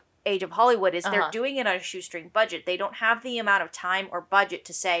Golden Age of Hollywood, is they're doing it on a shoestring budget. They don't have the amount of time or budget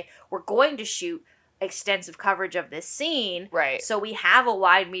to say, we're going to shoot extensive coverage of this scene. Right. So we have a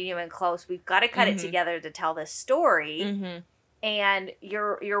wide, medium, and close. We've got to cut it together to tell this story. And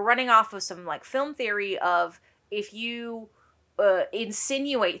you're running off of some like film theory of, if you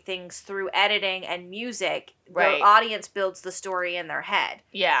insinuate things through editing and music, the audience builds the story in their head.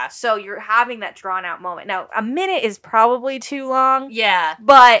 Yeah. So you're having that drawn out moment. Now, a minute is probably too long. Yeah.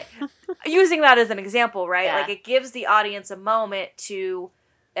 But using that as an example, right? Yeah. Like, it gives the audience a moment to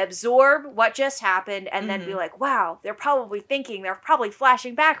absorb what just happened and then be like, wow, they're probably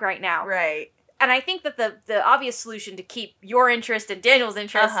flashing back right now. Right. And I think that the obvious solution to keep your interest and Daniel's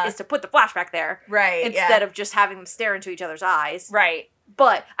interest is to put the flashback there. Right. Instead of just having them stare into each other's eyes. Right.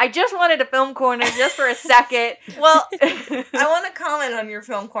 But I just wanted a film corner just for a second. Well, I want to comment on your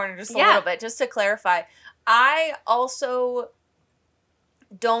film corner just a little bit, just to clarify. I also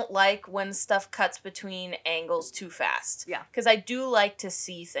don't like when stuff cuts between angles too fast. Yeah. Because I do like to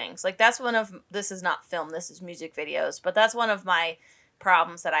see things. Like, this is not film, this is music videos, but that's one of my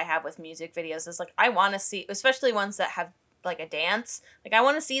problems that I have with music videos, is like, I want to see, especially ones that have like a dance, like I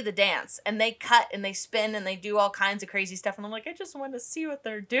want to see the dance, and they cut and they spin and they do all kinds of crazy stuff, and I'm like, I just want to see what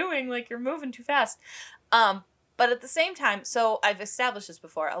they're doing, like, you're moving too fast. But at the same time, so I've established this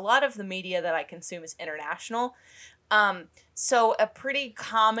before, a lot of the media that I consume is international. So a pretty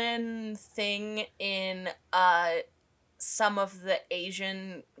common thing in some of the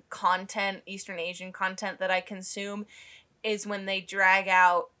Asian content, Eastern Asian content that I consume, is when they drag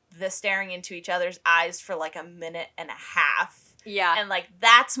out the staring into each other's eyes for like a minute and a half. Yeah. And like,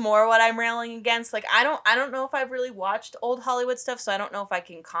 that's more what I'm railing against. Like, I don't know if I've really watched old Hollywood stuff, so I don't know if I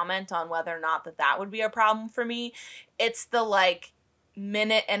can comment on whether or not that would be a problem for me. It's the like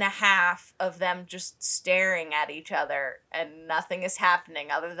minute and a half of them just staring at each other and nothing is happening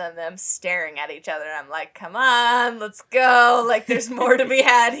other than them staring at each other. And I'm like, come on, let's go. Like, there's more to be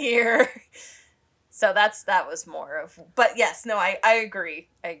had here. So that was more of, but yes, no, I agree.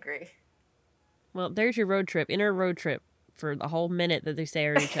 Well, there's your road trip, inner road trip for the whole minute that they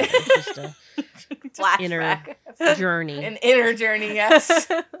stare at each other. It's just a flashback. Inner journey. An inner journey,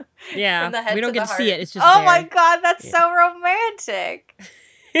 yes. Yeah, we don't get to see it. It's just oh my God, that's so romantic.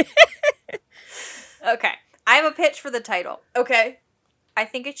 Okay, I have a pitch for the title. Okay. I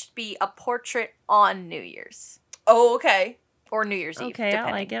think it should be A Portrait on New Year's. Oh, okay. Or New Year's Eve. Okay, I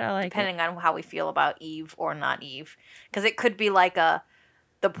like it. Depending on how we feel about Eve or not Eve. Because it could be like the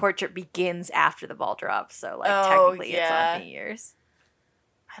portrait begins after the ball drops. So, like, technically it's on New Year's.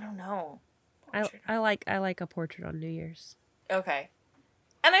 I don't know. I like A Portrait on New Year's. Okay.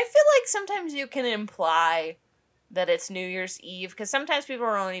 And I feel like sometimes you can imply that it's New Year's Eve. Because sometimes people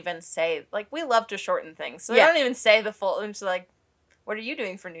don't even say, like, we love to shorten things. So they don't even say the full, it's like, what are you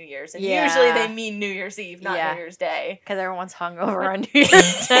doing for New Year's? And usually they mean New Year's Eve, not New Year's Day. Because everyone's hungover on New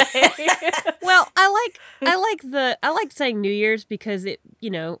Year's Day. Well, I like saying New Year's because it,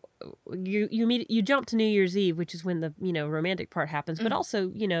 you jump to New Year's Eve, which is when the, romantic part happens, but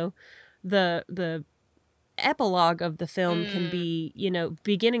also, the epilogue of the film can be,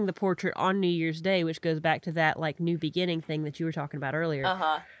 beginning the portrait on New Year's Day, which goes back to that like new beginning thing that you were talking about earlier.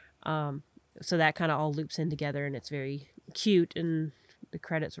 So that kind of all loops in together, and it's very cute, and the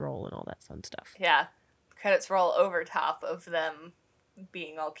credits roll and all that fun stuff. Yeah. Credits roll over top of them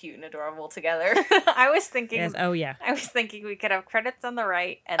being all cute and adorable together. I was thinking I was thinking we could have credits on the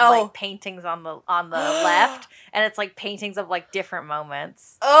right and like paintings on the left, and it's like paintings of like different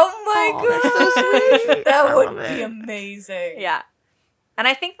moments. Oh my god, that's so sweet. That would be amazing. Yeah. And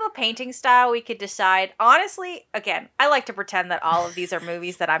I think the painting style we could decide. Honestly, again, I like to pretend that all of these are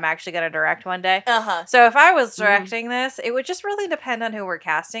movies that I'm actually going to direct one day. So if I was directing this, it would just really depend on who we're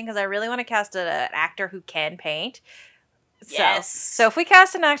casting, because I really want to cast an actor who can paint. Yes. So if we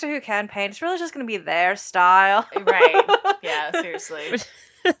cast an actor who can paint, it's really just going to be their style. Right. Yeah, seriously.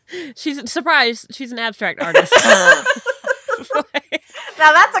 She's surprised. She's an abstract artist.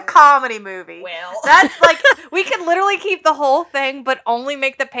 Now that's a comedy movie. Well, that's like, we could literally keep the whole thing, but only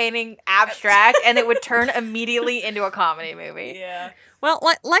make the painting abstract, and it would turn immediately into a comedy movie. Yeah. Well,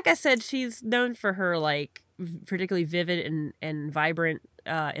 like I said, she's known for her like particularly vivid and vibrant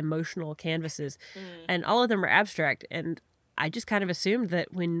emotional canvases, and all of them are abstract. And I just kind of assumed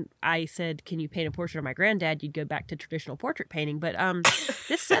that when I said, "Can you paint a portrait of my granddad?" you'd go back to traditional portrait painting. But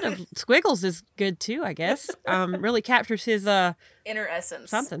this set of squiggles is good too, I guess. Really captures his inner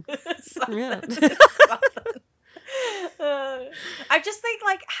essence. Something. Yeah. I just think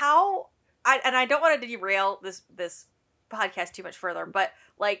like how I don't want to derail this podcast too much further, but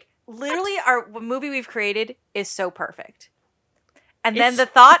like literally our movie we've created is so perfect. And then the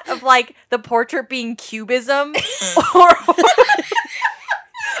thought of like the portrait being cubism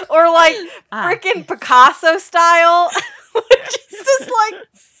or like freaking Picasso style, which is just like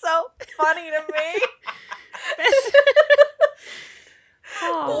so funny to me.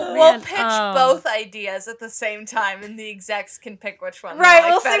 We'll pitch both ideas at the same time, and the execs can pick which one. Right,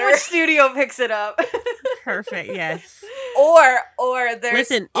 we'll see which studio picks it up. Perfect. Yes. Or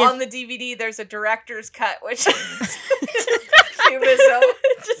there's on the DVD. There's a director's cut, which is cubism.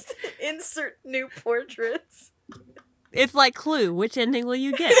 Just insert new portraits. It's like Clue. Which ending will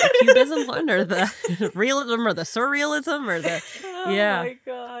you get? The cubism one, or the realism, or the surrealism, or the Oh my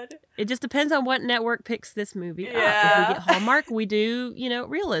god! It just depends on what network picks this movie up. If we get Hallmark, we do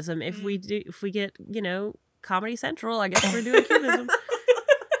realism. If we get Comedy Central, I guess we're doing cubism.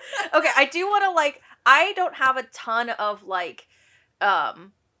 Okay, I do want to I don't have a ton of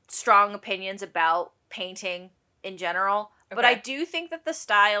strong opinions about painting in general, but I do think that the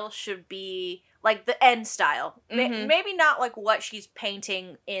style should be like the end style. Maybe not like what she's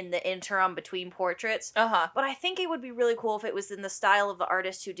painting in the interim between portraits. But I think it would be really cool if it was in the style of the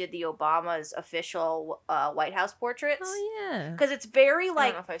artist who did the Obama's official White House portraits. Oh yeah. Because it's very I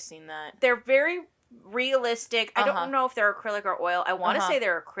don't know if I've seen that. They're very realistic. I don't know if they're acrylic or oil. I want to say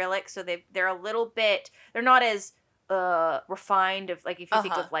they're acrylic, so they're a little bit, they're not as refined if you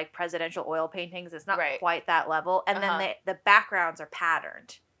think of like presidential oil paintings, it's not quite that level. And then the backgrounds are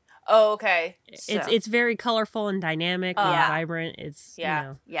patterned. Oh, okay. It's very colorful and dynamic and vibrant. It's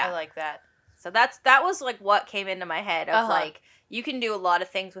I like that. So that was like what came into my head of like, you can do a lot of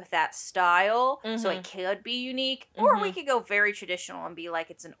things with that style, so it could be unique, or we could go very traditional and be like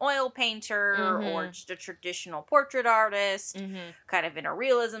it's an oil painter or just a traditional portrait artist, kind of in a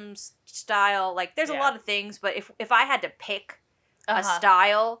realism style. Like there's a lot of things, but if I had to pick a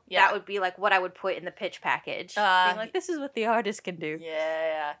style, that would be like what I would put in the pitch package. Being like, this is what the artist can do.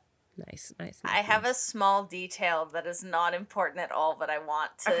 Yeah. Nice. I have a small detail that is not important at all, but I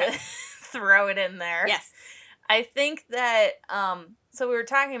want to throw it in there. Yes. I think that, so we were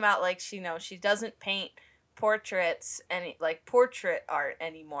talking about, like, she doesn't paint portraits, portrait art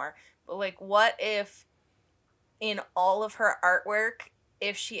anymore. But, like, what if in all of her artwork,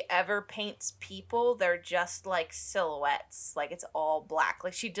 if she ever paints people, they're just, like, silhouettes. Like, it's all black.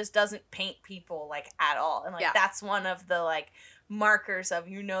 Like, she just doesn't paint people, like, at all. And, like, that's one of the, like, markers of,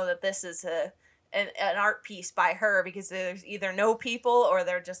 that this is an art piece by her, because there's either no people or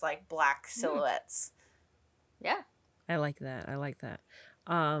they're just, like, black silhouettes. Yeah. I like that.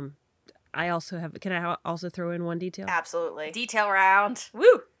 I also have, can I also throw in one detail? Absolutely. Detail round.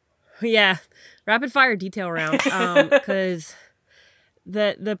 Woo! Yeah. Rapid fire detail round. Because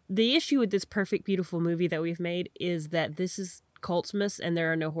the issue with this perfect, beautiful movie that we've made is that this is Coltsmas and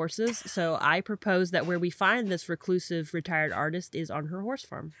there are no horses. So I propose that where we find this reclusive retired artist is on her horse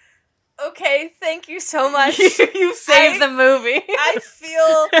farm. Okay, thank you so much. You've saved the movie. I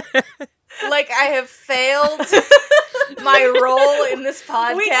feel like I have failed my role in this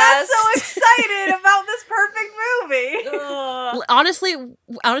podcast. We got so excited about this perfect movie.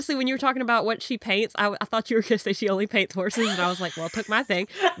 Honestly, when you were talking about what she paints, I thought you were going to say she only paints horses, and I was like, well, took my thing.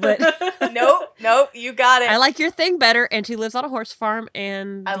 But Nope, you got it. I like your thing better, and she lives on a horse farm,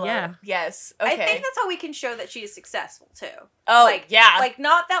 and I love it. Yes, okay. I think that's how we can show that she is successful, too. Oh, yeah. Like,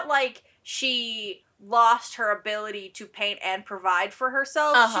 not that, like, she lost her ability to paint and provide for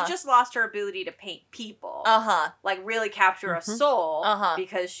herself. She just lost her ability to paint people. Like really capture a soul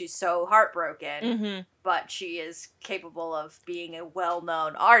because she's so heartbroken. But she is capable of being a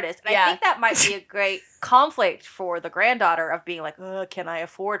well-known artist. And I think that might be a great conflict for the granddaughter of being like, can I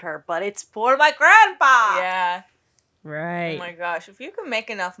afford her? But it's for my grandpa. Yeah. Right. Oh my gosh, if you can make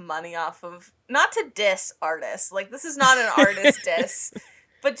enough money off of, not to diss artists, like this is not an artist diss,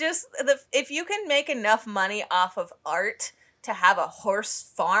 but just if you can make enough money off of art to have a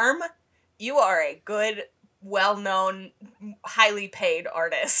horse farm, you are a good, well-known, highly paid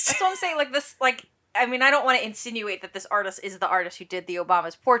artist. That's what I'm saying, like this, like, I mean, I don't want to insinuate that this artist is the artist who did the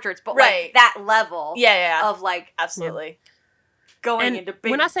Obama's portraits, but like that level of like... Absolutely. Going into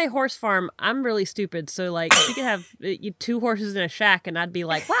big... When I say horse farm, I'm really stupid. So, like, she could have 2 horses in a shack, and I'd be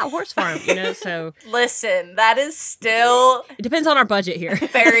like, wow, horse farm, you know? So... Listen, that is still... It depends on our budget here.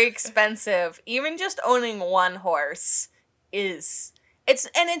 Very expensive. Even just owning 1 horse is... It's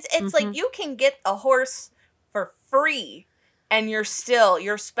like, you can get a horse for free, and you're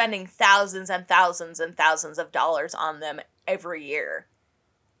spending thousands and thousands and thousands of dollars on them every year.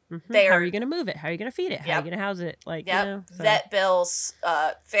 How are you going to move it? How are you going to feed it? How are you going to house it? Like, you know, so. Vet bills,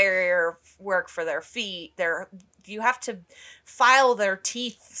 farrier work for their feet. You have to file their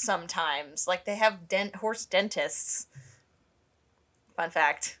teeth sometimes. Like, they have horse dentists. Fun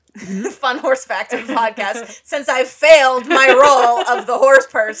fact. Fun horse fact of the podcast. Since I failed my role of the horse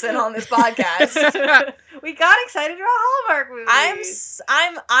person on this podcast. We got excited about Hallmark movies.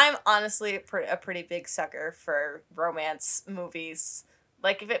 I'm honestly a pretty big sucker for romance movies.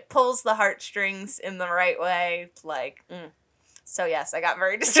 Like, if it pulls the heartstrings in the right way, like, So, yes, I got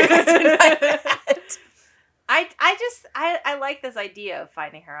very distracted by that. I like this idea of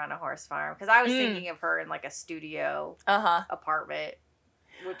finding her on a horse farm, because I was thinking of her in, like, a studio apartment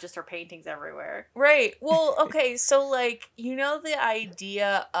with just her paintings everywhere. Right. Well, okay, so, like, you know the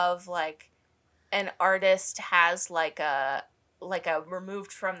idea of, like, an artist has, like a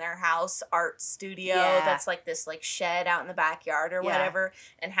removed from their house art studio that's like this like shed out in the backyard or whatever,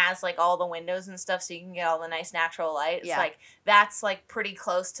 and has like all the windows and stuff so you can get all the nice natural light. It's like that's like pretty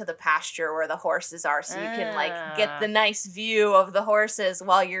close to the pasture where the horses are, so you can like get the nice view of the horses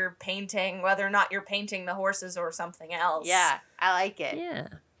while you're painting, whether or not you're painting the horses or something else. Yeah, I like it. Yeah.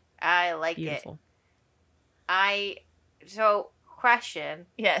 I like Beautiful. So, question.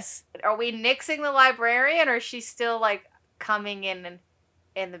 Yes. Are we nixing the librarian, or is she still, like, coming in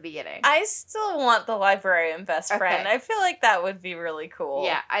the beginning? I still want the librarian best friend. I feel like that would be really cool.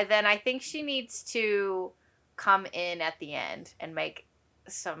 Yeah, I think she needs to come in at the end and make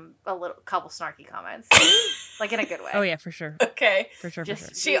a couple snarky comments. Like, in a good way. Oh, yeah, for sure. Okay. For sure.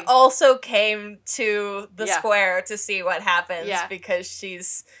 She also came to the square to see what happens because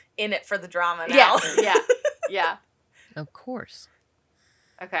she's in it for the drama now. Yeah. Of course.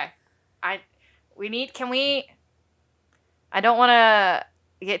 Okay. I don't want to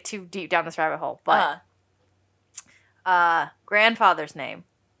get too deep down this rabbit hole, but grandfather's name.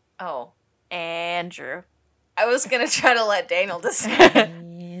 Oh. Andrew. I was going to try to let Daniel decide.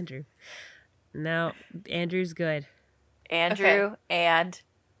 Andrew. No, Andrew's good. Andrew and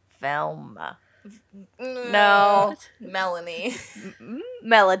Velma. No. Melanie.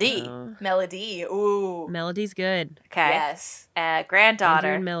 Melody. No. Melody. Ooh. Melody's good. Okay. Yes. Granddaughter.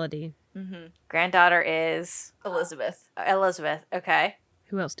 Andrew and Melody. Mm-hmm. Granddaughter is... Elizabeth. Okay.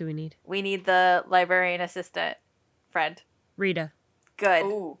 Who else do we need? We need the librarian assistant friend. Rita. Good.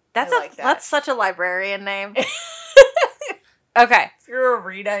 Ooh, That's such a librarian name. Okay. If you're a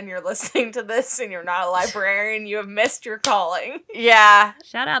Rita and you're listening to this and you're not a librarian, you have missed your calling. Yeah.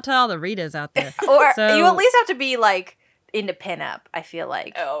 Shout out to all the Ritas out there. Or you at least have to be, like, into pinup, I feel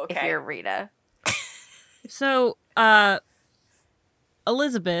like. Oh, okay. If you're Rita. So,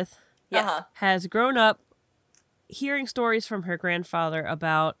 Elizabeth has grown up hearing stories from her grandfather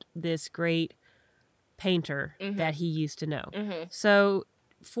about this great painter that he used to know. Mm-hmm. So,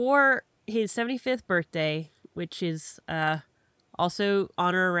 for his 75th birthday, which is also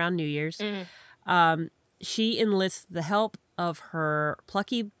honor around New Year's, she enlists the help of her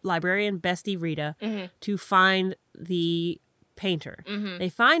plucky librarian bestie Rita to find the painter. They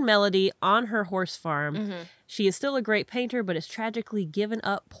find Melody on her horse farm. She is still a great painter, but has tragically given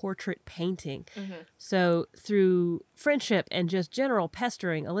up portrait painting. So through friendship and just general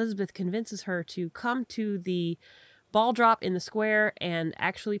pestering, Elizabeth convinces her to come to the ball drop in the square and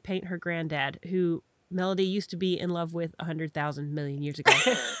actually paint her granddad, who Melody used to be in love with 100,000 million years ago.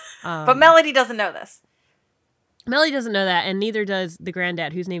 But Melody doesn't know this. Melody doesn't know that, and neither does the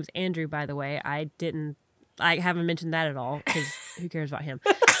granddad, whose name's Andrew, by the way. I haven't mentioned that at all, because who cares about him?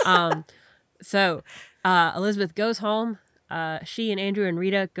 So Elizabeth goes home. She and Andrew and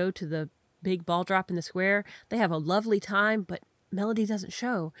Rita go to the big ball drop in the square. They have a lovely time, but Melody doesn't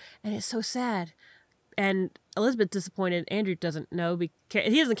show, and it's so sad. And Elizabeth's disappointed. Andrew doesn't know. He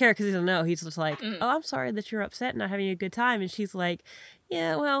doesn't care because he doesn't know. He's just like, oh, I'm sorry that you're upset and not having a good time. And she's like,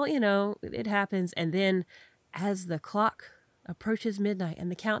 yeah, well, it happens. And then as the clock approaches midnight and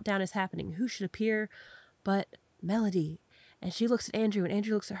the countdown is happening, who should appear but Melody? And she looks at Andrew, and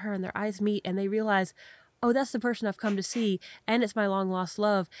Andrew looks at her, and their eyes meet, and they realize, oh, that's the person I've come to see, and it's my long-lost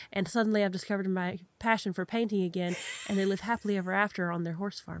love, and suddenly I've discovered my passion for painting again, and they live happily ever after on their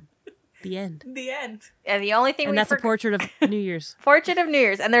horse farm. The end. The end. And the only thing and that's a portrait of New Year's. Portrait of New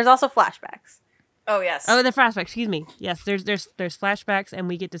Year's, and there's also flashbacks. Oh, yes. Oh, the flashbacks, excuse me. Yes, there's flashbacks, and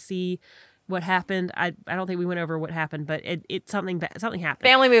we get to see what happened. I don't think we went over what happened, but something happened.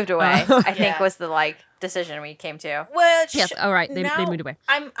 Family moved away. I think was the decision we came to. Well, yes. All right, they moved away.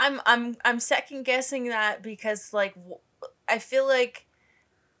 I'm second guessing that because I feel like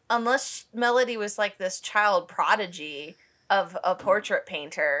unless Melody was this child prodigy of a portrait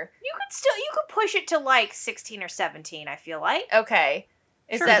painter, you could push it to 16 or 17. I feel like. Okay.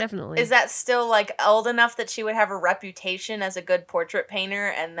 Sure, definitely. Is that still old enough that she would have a reputation as a good portrait painter?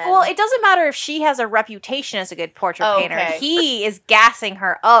 And then, well, it doesn't matter if she has a reputation as a good portrait painter. He is gassing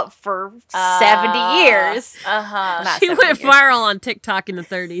her up for 70 years. She went viral on TikTok in the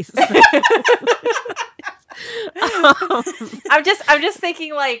 30s. I'm just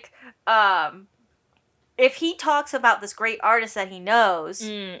thinking if he talks about this great artist that he knows,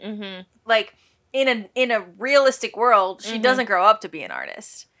 in a realistic world, she doesn't grow up to be an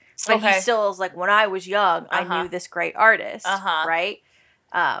artist. But he still is when I was young, I knew this great artist, right?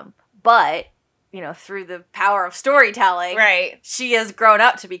 But, through the power of storytelling, right, she has grown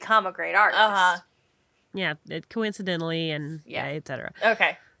up to become a great artist. Yeah, coincidentally and et cetera.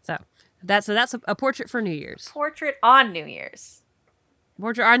 Okay. So that's a portrait for New Year's. Portrait on New Year's.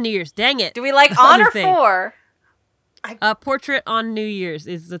 Portrait on New Year's. Dang it. Do we like on or for? A portrait on New Year's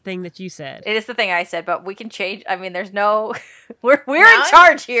is the thing that you said. It is the thing I said, but we can change. I mean, there's no... we're in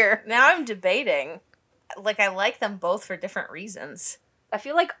charge here. Now I'm debating. I like them both for different reasons. I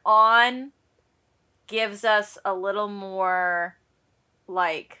feel like on gives us a little more,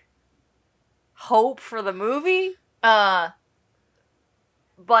 hope for the movie. But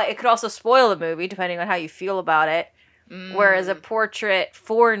it could also spoil the movie, depending on how you feel about it. Whereas a portrait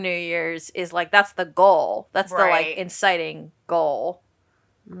for New Year's is that's the goal. That's the inciting goal.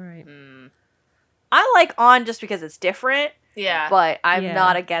 Right. I like on just because it's different. Yeah. But I'm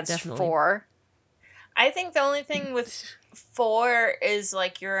not against for. I think the only thing with for is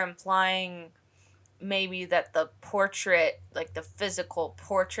you're implying maybe that the portrait, the physical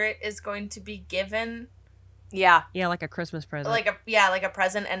portrait is going to be given. Yeah. Yeah, like a Christmas present. Like a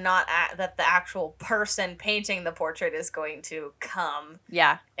present, and not that the actual person painting the portrait is going to come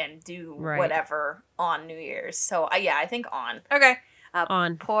and do whatever on New Year's. So, I think on. Okay.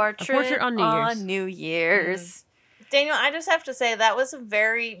 On. Portrait on New Year's. Daniel, I just have to say that was a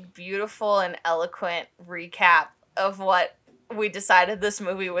very beautiful and eloquent recap of what we decided this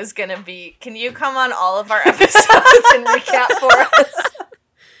movie was going to be. Can you come on all of our episodes and recap for us?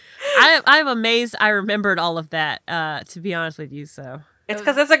 I'm amazed I remembered all of that, to be honest with you, so. It's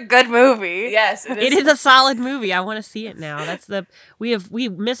because it's a good movie. Yes, it is. It is a solid movie. I want to see it now. We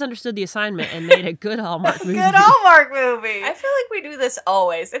misunderstood the assignment and made a good Hallmark movie. Good Hallmark movie. I feel like we do this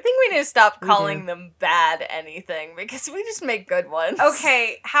always. I think we need to stop calling them bad anything because we just make good ones.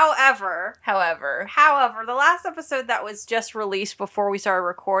 Okay, however, the last episode that was just released before we started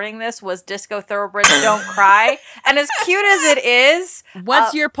recording this was Disco Thoroughbreds Don't Cry. And as cute as it is...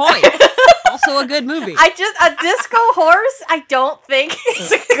 What's your point? Also a good movie. A disco horse, I don't think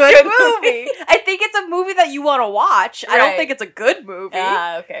it's a good movie. I think it's a movie that you want to watch. Right. I don't think it's a good movie.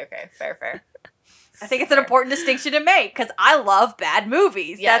 Okay. Fair. I think it's an important distinction to make because I love bad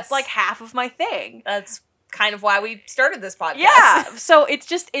movies. Yes. That's half of my thing. That's kind of why we started this podcast. Yeah. So it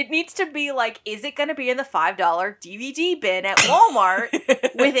needs to be is it going to be in the $5 DVD bin at Walmart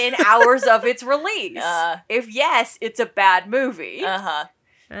within hours of its release? If yes, it's a bad movie.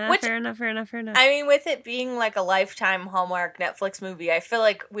 Fair enough. I mean, with it being a Lifetime Hallmark Netflix movie, I feel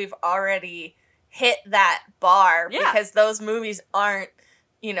like we've already hit that bar because those movies aren't,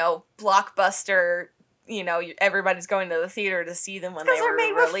 blockbuster, everybody's going to the theater to see them when they were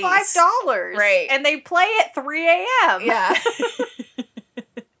released. Because they're made with $5. Right. And they play at 3 a.m. Yeah.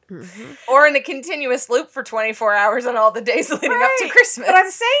 Or in a continuous loop for 24 hours on all the days leading up to Christmas. But I'm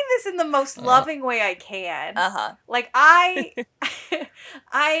saying this in the most loving way I can.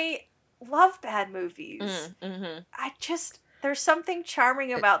 I love bad movies. I just... there's something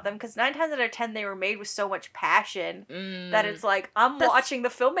charming about them because 9 times out of 10 they were made with so much passion that it's like I'm watching the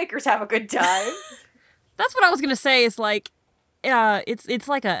filmmakers have a good time. That's what I was gonna say. Is like, it's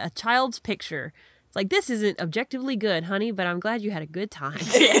like a child's picture. It's like, this isn't objectively good, honey, but I'm glad you had a good time.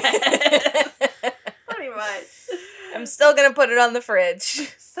 Yes. Pretty much. I'm still gonna put it on the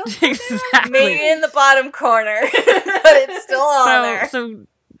fridge. Exactly. Maybe in the bottom corner, but it's still on there.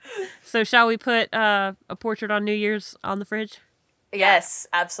 So shall we put a portrait on New Year's on the fridge? Yes,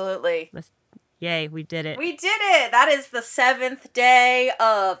 absolutely. Yay, we did it. We did it. That is the 7th day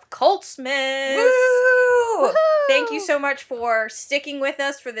of Coltsmas. Woo! Woo-hoo! Thank you so much for sticking with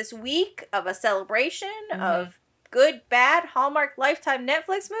us for this week of a celebration of good, bad Hallmark Lifetime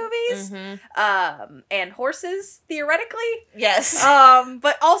Netflix movies, and horses, theoretically. Yes.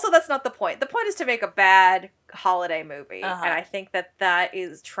 But also that's not the point. The point is to make a bad holiday movie, and I think that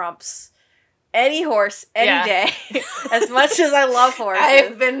is trumps any horse, any day. As much as I love horses.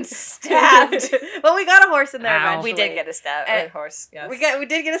 I've been stabbed. Well, we got a horse in there eventually. We did get a horse, yes. We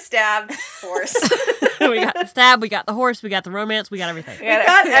did get a stabbed horse. We got the stab, we got the horse, we got the romance, we got everything. We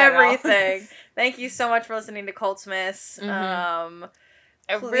got everything. Thank you so much for listening to Coltsmas.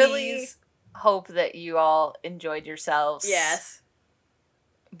 I really hope that you all enjoyed yourselves. Yes.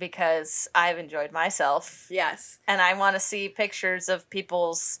 Because I've enjoyed myself. Yes. And I want to see pictures of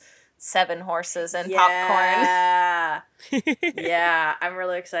people's 7 horses and popcorn. Yeah, I'm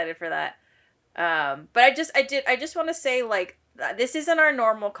really excited for that. But I just want to say, like, this isn't our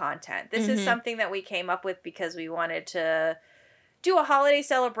normal content. This is something that we came up with because we wanted to do a holiday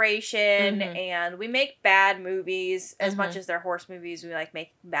celebration, and we make bad movies as much as they're horse movies. We like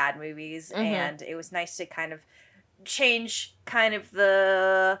make bad movies, and it was nice to kind of change kind of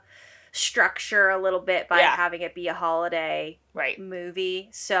the structure a little bit by having it be a holiday movie.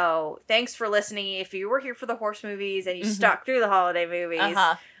 So thanks for listening. If you were here for the horse movies and you stuck through the holiday movies,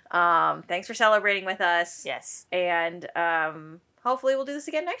 thanks for celebrating with us. Yes. And hopefully we'll do this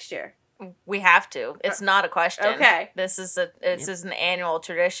again next year. We have to. It's not a question. Okay. This is an annual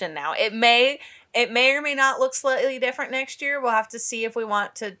tradition now. It may or may not look slightly different next year. We'll have to see if we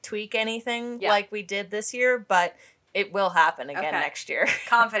want to tweak anything like we did this year, but it will happen again next year.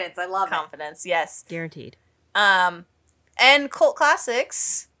 Confidence. I love Confidence, yes. Guaranteed. And Cult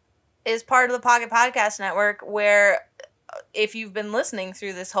Classics is part of the Pocket Podcast Network, where if you've been listening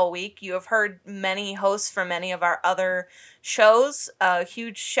through this whole week, you have heard many hosts from many of our other shows. A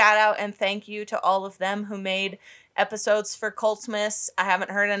huge shout out and thank you to all of them who made episodes for Coltsmas. I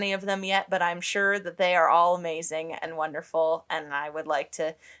haven't heard any of them yet, but I'm sure that they are all amazing and wonderful. And I would like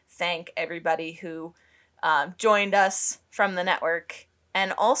to thank everybody who joined us from the network.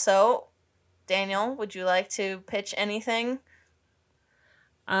 And also, Daniel, would you like to pitch anything?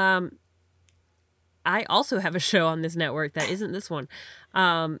 I also have a show on this network that isn't this one.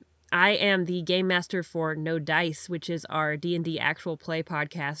 I am the game master for No Dice, which is our D&D actual play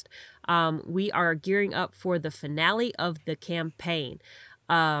podcast. We are gearing up for the finale of the campaign,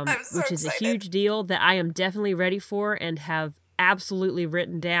 which is a huge deal that I am definitely ready for and have absolutely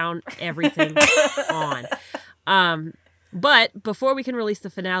written down everything on. But before we can release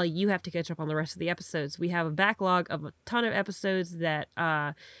the finale, you have to catch up on the rest of the episodes. We have a backlog of a ton of episodes that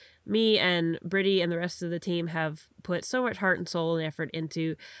me and Brittany and the rest of the team have put so much heart and soul and effort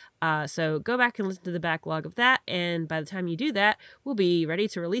into. So go back and listen to the backlog of that. And by the time you do that, we'll be ready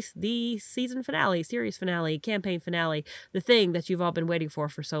to release the season finale, series finale, campaign finale, the thing that you've all been waiting for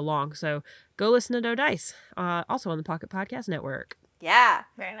so long. So go listen to No Dice, also on the Pocket Podcast Network. Yeah.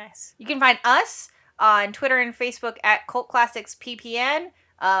 Very nice. You can find us on Twitter and Facebook at Cult Classics PPN.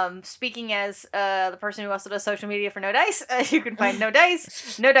 Speaking as the person who also does social media for No Dice, you can find No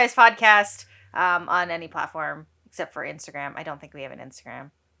Dice Podcast on any platform except for Instagram. I don't think we have an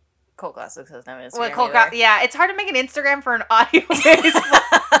Instagram. Cult Classics doesn't have an Instagram. Yeah, it's hard to make an Instagram for an audio-based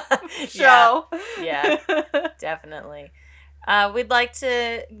show. Yeah, definitely. We'd like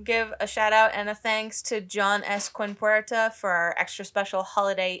to give a shout out and a thanks to John S. Quinpuerta for our extra special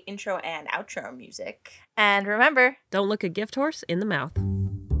holiday intro and outro music. And remember, don't look a gift horse in the mouth.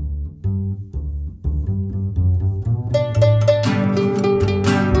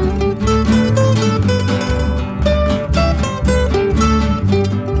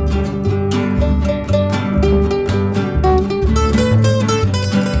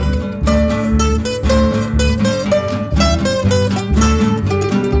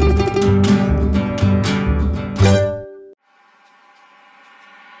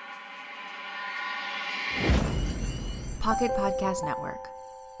 Pocket Podcast Network.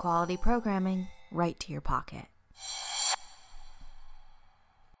 Quality programming right to your pocket.